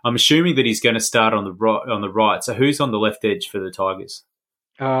 So I'm assuming that he's going to start on the right. So who's on the left edge for the Tigers?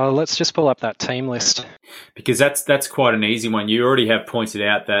 Let's just pull up that team list, because that's quite an easy one. You already have pointed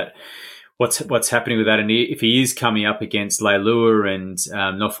out that what's happening with that, and if he is coming up against Leilua and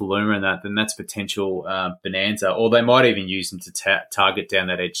Nofaluma and that, then that's potential bonanza, or they might even use him to target down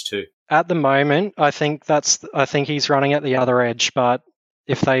that edge too. At the moment, I think he's running at the other edge, but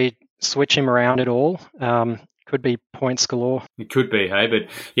if they switch him around at all, could be points galore. It could be, hey? But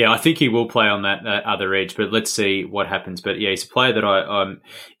yeah, I think he will play on that other edge, but let's see what happens. But yeah, he's a player that I'm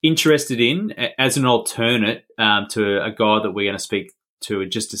interested in as an alternate to a guy that we're going to speak to in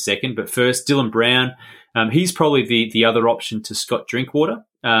just a second. But first, Dylan Brown. He's probably the other option to Scott Drinkwater.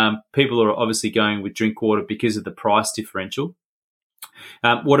 People are obviously going with Drinkwater because of the price differential.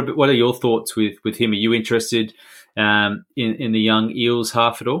 What are your thoughts with him? Are you interested in the young Eels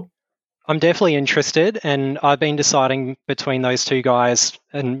half at all? I'm definitely interested, and I've been deciding between those two guys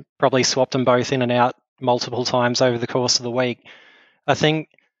and probably swapped them both in and out multiple times over the course of the week. I think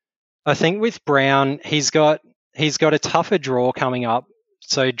with Brown, he's got a tougher draw coming up.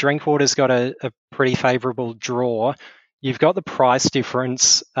 So Drinkwater's got a pretty favourable draw. You've got the price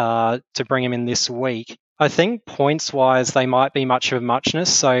difference to bring him in this week. I think points-wise, they might be much of a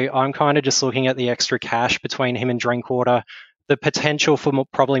muchness. So I'm kind of just looking at the extra cash between him and Drinkwater. The potential for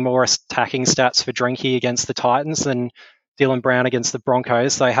probably more attacking stats for Drinky against the Titans than Dylan Brown against the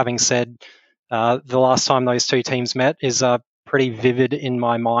Broncos. Though having said, the last time those two teams met is pretty vivid in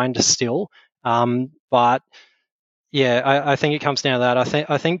my mind still. But yeah, I think it comes down to that.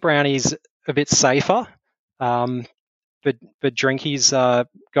 I think Brownie's a bit safer, but Drinky's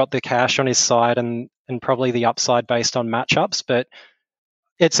got the cash on his side and probably the upside based on matchups. But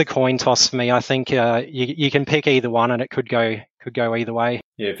it's a coin toss for me. I think you can pick either one, and it could go either way.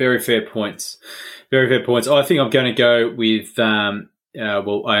 Yeah, very fair points. Very fair points. I think I'm going to go with. I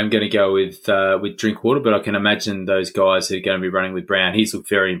am going to go with Drinkwater, but I can imagine those guys who are going to be running with Brown. He's looked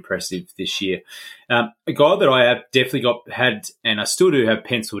very impressive this year. A guy that I have definitely had, and I still do have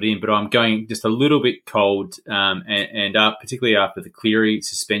penciled in, but I'm going just a little bit cold, and particularly after the Cleary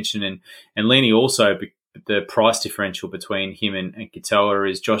suspension, and Lenny also. The price differential between him and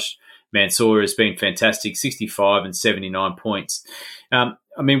Katoa is Josh Mansour has been fantastic, 65 and 79 points. I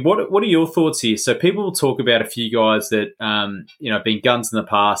mean, what are your thoughts here? So people will talk about a few guys that have been guns in the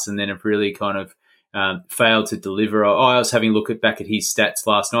past and then have really kind of failed to deliver. I was having a look back at his stats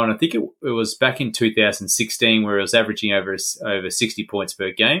last night, and I think it was back in 2016 where he was averaging over 60 points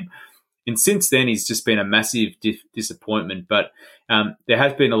per game. And since then, he's just been a massive disappointment. But there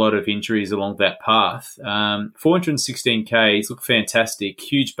has been a lot of injuries along that path. 416 Ks look fantastic.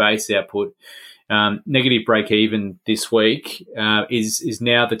 Huge base output. Negative break even this week is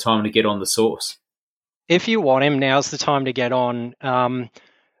now the time to get on the Source. If you want him, now's the time to get on.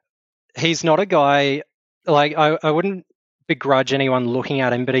 He's not a guy like I wouldn't begrudge anyone looking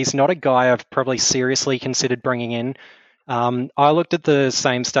at him, but he's not a guy I've probably seriously considered bringing in. I looked at the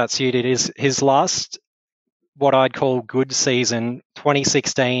same stats you did. His last, what I'd call good season,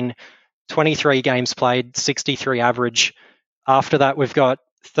 2016, 23 games played, 63 average. After that, we've got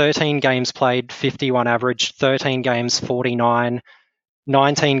 13 games played, 51 average, 13 games, 49,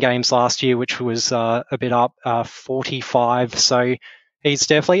 19 games last year, which was a bit up, 45. So he's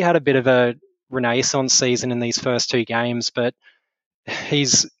definitely had a bit of a renaissance season in these first 2 games, but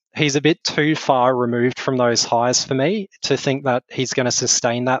he's a bit too far removed from those highs for me to think that he's going to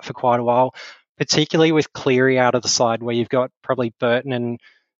sustain that for quite a while, particularly with Cleary out of the side where you've got probably Burton and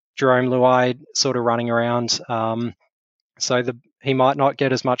Jerome Luai sort of running around. So he might not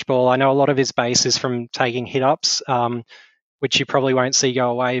get as much ball. I know a lot of his base is from taking hit-ups, which you probably won't see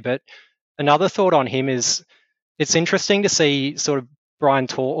go away. But another thought on him is it's interesting to see sort of Brian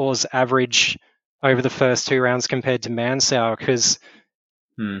Tortor's average over the first 2 rounds compared to Mansell, because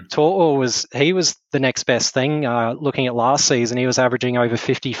Tortor was the next best thing. Looking at last season, he was averaging over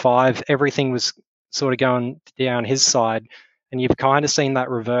 55. Everything was sort of going down his side, and you've kind of seen that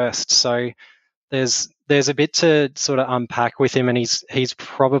reversed. So there's a bit to sort of unpack with him, and he's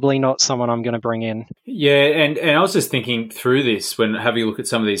probably not someone I'm going to bring in. Yeah, and I was just thinking through this when having a look at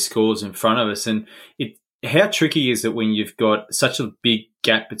some of these scores in front of us, and how tricky is it when you've got such a big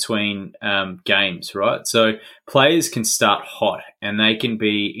gap between games, right? So players can start hot and they can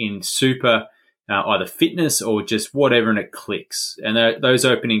be in super either fitness or just whatever, and it clicks. And those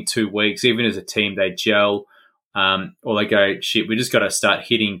opening 2 weeks, even as a team, they gel. Or they go, shit, we just got to start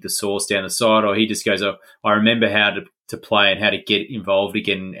hitting the source down the side. Or he just goes, oh, I remember how to play and how to get involved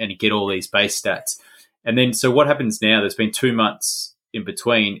again and get all these base stats. And then, so what happens now? There's been 2 months in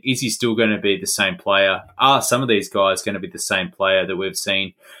between. Is he still going to be the same player? Are some of these guys going to be the same player that we've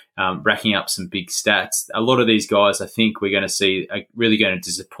seen racking up some big stats? A lot of these guys, I think we're going to see are really going to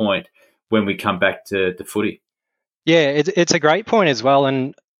disappoint when we come back to the footy. Yeah, it's a great point as well.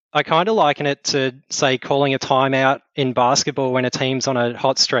 And I kind of liken it to, say, calling a timeout in basketball when a team's on a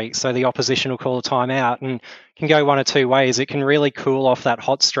hot streak. So the opposition will call a timeout, and can go one or two ways. It can really cool off that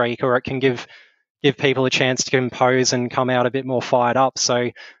hot streak, or it can give people a chance to compose and come out a bit more fired up.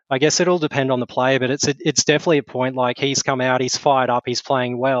 So I guess it'll depend on the player, but it's definitely a point. Like, he's come out, he's fired up, he's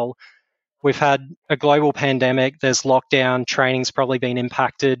playing well. We've had a global pandemic. There's lockdown. Training's probably been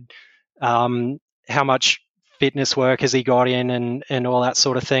impacted. How much fitness work has he got in and all that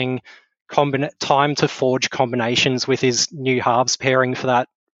sort of thing. Time to forge combinations with his new halves pairing for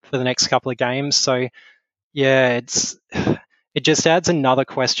the next couple of games. So yeah, it just adds another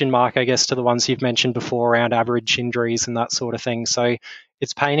question mark, I guess, to the ones you've mentioned before around average injuries and that sort of thing. So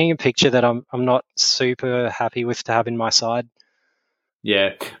it's painting a picture that I'm not super happy with to have in my side.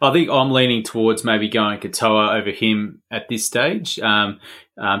 Yeah, I think I'm leaning towards maybe going Katoa over him at this stage.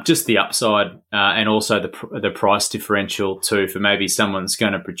 Just the upside and also the price differential too, for maybe someone's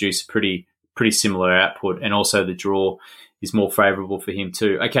going to produce pretty similar output, and also the draw is more favourable for him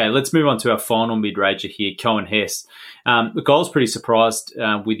too. Okay, let's move on to our final mid-ranger here, Coen Hess. Look, I was pretty surprised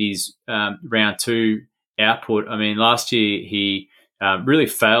with his round 2 output. I mean, last year he really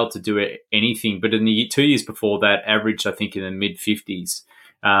failed to do anything, but in the 2 years before that, averaged, I think, in the mid-50s.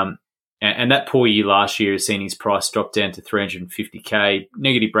 And that poor year last year has seen his price drop down to $350K,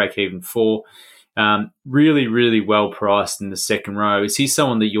 negative break-even 4. Really, really well priced in the second row. Is he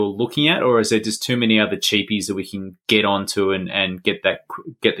someone that you're looking at, or is there just too many other cheapies that we can get onto and get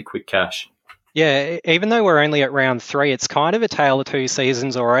the quick cash? Yeah, even though we're only at round 3, it's kind of a tale of two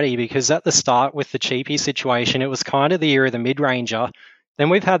seasons already, because at the start with the cheapie situation, it was kind of the year of the mid-ranger. Then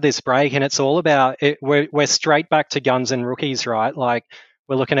we've had this break, and it's all about it. We're straight back to guns and rookies, right? Like,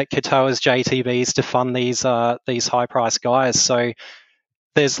 we're looking at Katoa's JTBs to fund these high-priced guys. So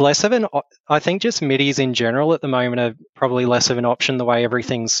there's less of I think just middies in general at the moment are probably less of an option the way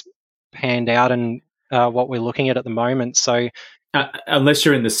everything's panned out and what we're looking at the moment. So unless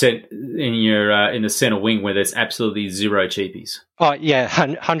you're in the center wing where there's absolutely zero cheapies. Oh yeah,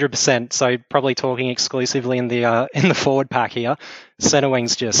 100%. So probably talking exclusively in the forward pack here. Center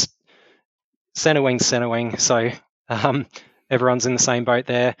wing's just center wing. So everyone's in the same boat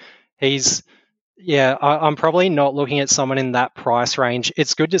there. I'm probably not looking at someone in that price range.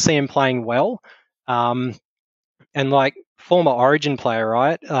 It's good to see him playing well, and like former Origin player,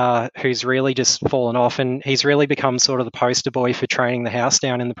 right, who's really just fallen off, and he's really become sort of the poster boy for training the house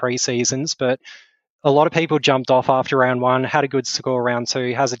down in the pre-seasons. But a lot of people jumped off after round 1, had a good score round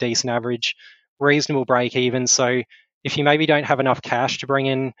 2, has a decent average, reasonable break even. So if you maybe don't have enough cash to bring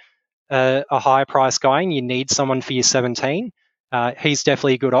in a higher price guy and you need someone for your 17, he's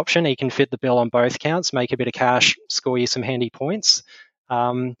definitely a good option. He can fit the bill on both counts, make a bit of cash, score you some handy points.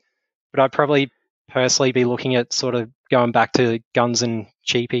 But I'd probably personally be looking at sort of going back to guns and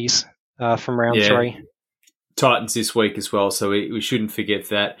cheapies from round 3. Titans this week as well, so we shouldn't forget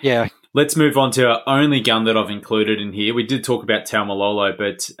that. Yeah. Let's move on to our only gun that I've included in here. We did talk about Taumalolo,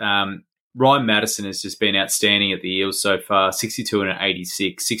 but Ryan Madison has just been outstanding at the Eels so far, 62 and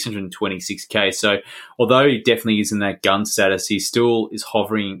 86, 626K. So although he definitely is in that gun status, he still is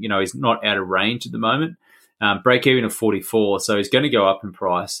hovering, he's not out of range at the moment. Break even of 44, so he's going to go up in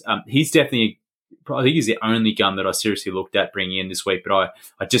price. He's definitely, I think he's the only gun that I seriously looked at bringing in this week, but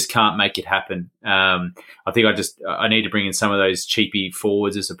I just can't make it happen. I think I need to bring in some of those cheapy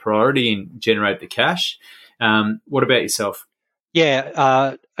forwards as a priority and generate the cash. What about yourself?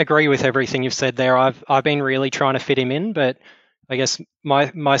 Yeah, agree with everything you've said there. I've been really trying to fit him in, but I guess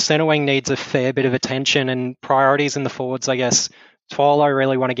my centre wing needs a fair bit of attention and priorities in the forwards. I guess Twal I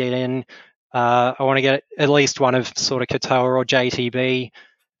really want to get in. I want to get at least one of sort of Katoa or JTB.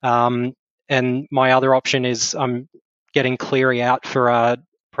 And my other option is I'm getting Cleary out for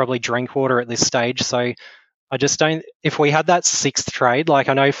probably Drinkwater at this stage. So I just don't. If we had that sixth trade, like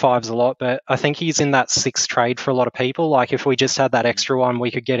I know five's a lot, but I think he's in that sixth trade for a lot of people. Like if we just had that extra one,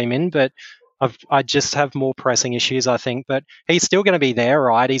 we could get him in. But I just have more pressing issues, I think. But he's still going to be there,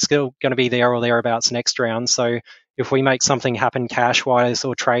 right? He's still going to be there or thereabouts next round. So if we make something happen cash-wise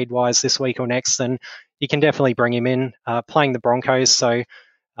or trade-wise this week or next, then you can definitely bring him in. Playing the Broncos, so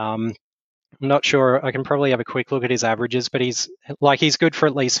I'm not sure. I can probably have a quick look at his averages, but he's good for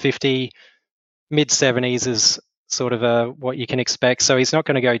at least 50. Mid-70s is sort of what you can expect. So he's not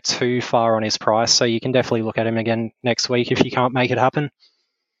going to go too far on his price. So you can definitely look at him again next week if you can't make it happen.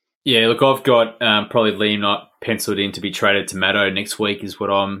 Yeah, look, I've got probably Liam Knight penciled in to be traded to Maddo next week is what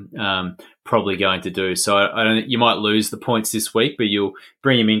I'm probably going to do. So I don't. You might lose the points this week, but you'll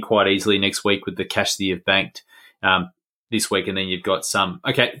bring him in quite easily next week with the cash that you've banked this week, and then you've got some.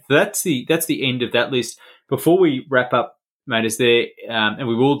 Okay, that's the end of that list. Before we wrap up, mate, is there and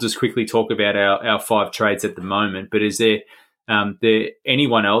we will just quickly talk about our 5 trades at the moment, but is there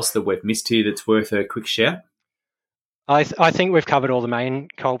anyone else that we've missed here that's worth a quick shout? I think we've covered all the main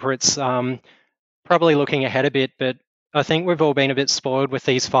culprits. Probably looking ahead a bit, but I think we've all been a bit spoiled with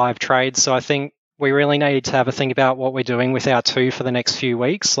these 5 trades. So I think we really need to have a think about what we're doing with our 2 for the next few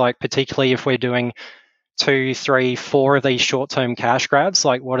weeks. Like particularly if we're doing 2, 3, 4 of these short-term cash grabs,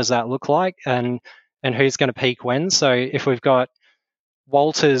 like what does that look like, and who's going to peak when? So if we've got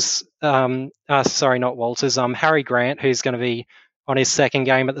Harry Grant, who's going to be on his second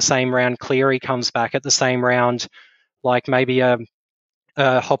game at the same round. Cleary comes back at the same round. Like maybe a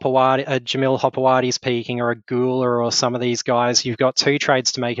Jamil Hopewadi's peaking, or a Gula, or some of these guys. You've got 2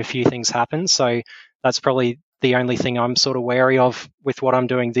 trades to make a few things happen. So that's probably the only thing I'm sort of wary of with what I'm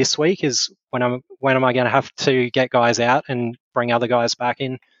doing this week is when am I going to have to get guys out and bring other guys back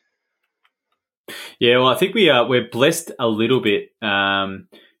in? Yeah, well, I think we're blessed a little bit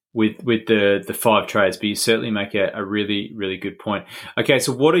with the 5 trades, but you certainly make a really, really good point. Okay,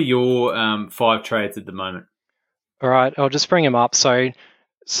 so what are your 5 trades at the moment? All right, I'll just bring them up. So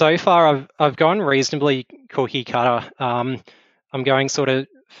far I've gone reasonably cookie cutter. I'm going so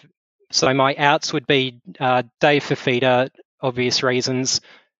my outs would be Dave Fifita, obvious reasons.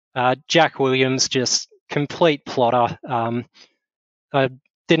 Jack Williams, just complete plotter. I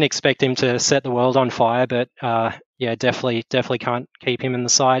didn't expect him to set the world on fire, but definitely can't keep him in the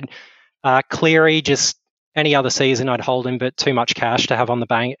side. Cleary, just any other season I'd hold him, but too much cash to have on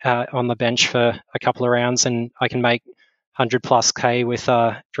the bench for a couple of rounds, and I can make 100+ K with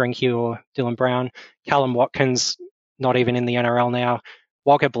Drinky or Dylan Brown. Callum Watkins, not even in the NRL now.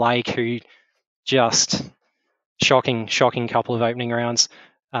 Wagga Blake, who just shocking couple of opening rounds.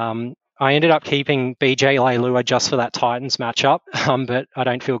 I ended up keeping BJ Leilua just for that Titans matchup, but I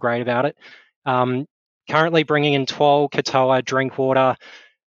don't feel great about it. Currently bringing in Twal, Katoa, Drinkwater.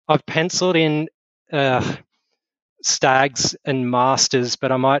 I've penciled in Stags and Masters,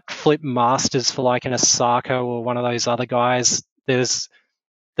 but I might flip Masters for like an Asako or one of those other guys. There's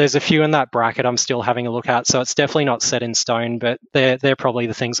a few in that bracket I'm still having a look at, so it's definitely not set in stone, but they're probably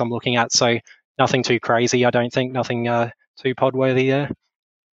the things I'm looking at, so nothing too crazy, I don't think, nothing too pod-worthy there.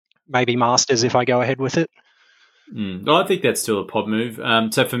 Maybe Masters if I go ahead with it. I think that's still a pod move.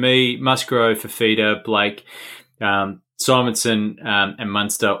 So for me, Musgrove, Fifita, Blake, Simonson and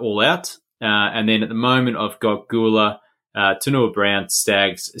Munster all out. And then at the moment, I've got Gula, Tanua Brown,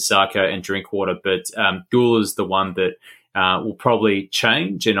 Stags, Asako, and Drinkwater. But Gula's the one that will probably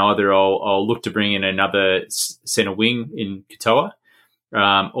change, and either I'll look to bring in another centre wing in Katoa,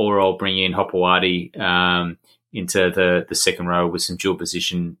 or I'll bring in Hopewadi into the second row with some dual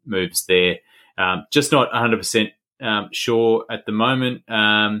position moves there. Just not 100% sure at the moment.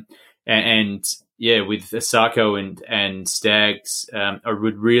 And yeah, with Asako and Stags, I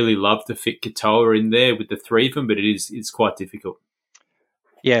would really love to fit Katoa in there with the 3 of them, but it's quite difficult.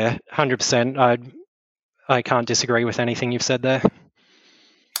 Yeah, 100%. I can't disagree with anything you've said there.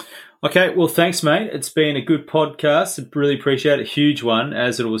 Okay, well, thanks, mate. It's been a good podcast. I really appreciate it. Huge one,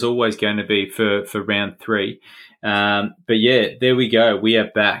 as it was always going to be for round 3. But yeah, there we go. We are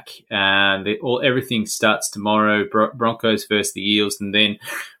back. Everything starts tomorrow. Broncos versus the Eels, and then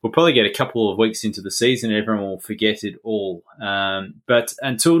we'll probably get a couple of weeks into the season. Everyone will forget it all. But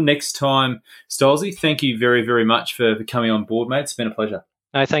until next time, Stolzy, thank you very, very much for coming on board, mate. It's been a pleasure.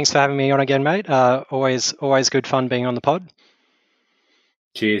 No, thanks for having me on again, mate. Always good fun being on the pod.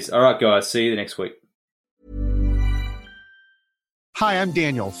 Cheers. All right, guys. See you next week. Hi, I'm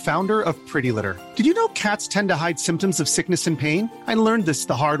Daniel, founder of Pretty Litter. Did you know cats tend to hide symptoms of sickness and pain? I learned this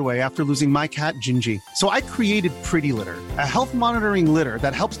the hard way after losing my cat, Gingy. So I created Pretty Litter, a health monitoring litter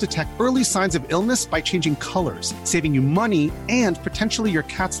that helps detect early signs of illness by changing colors, saving you money and potentially your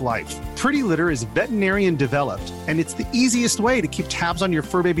cat's life. Pretty Litter is veterinarian developed, and it's the easiest way to keep tabs on your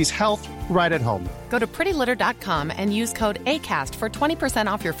fur baby's health right at home. Go to prettylitter.com and use code ACAST for 20%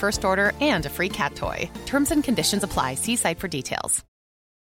 off your first order and a free cat toy. Terms and conditions apply. See site for details.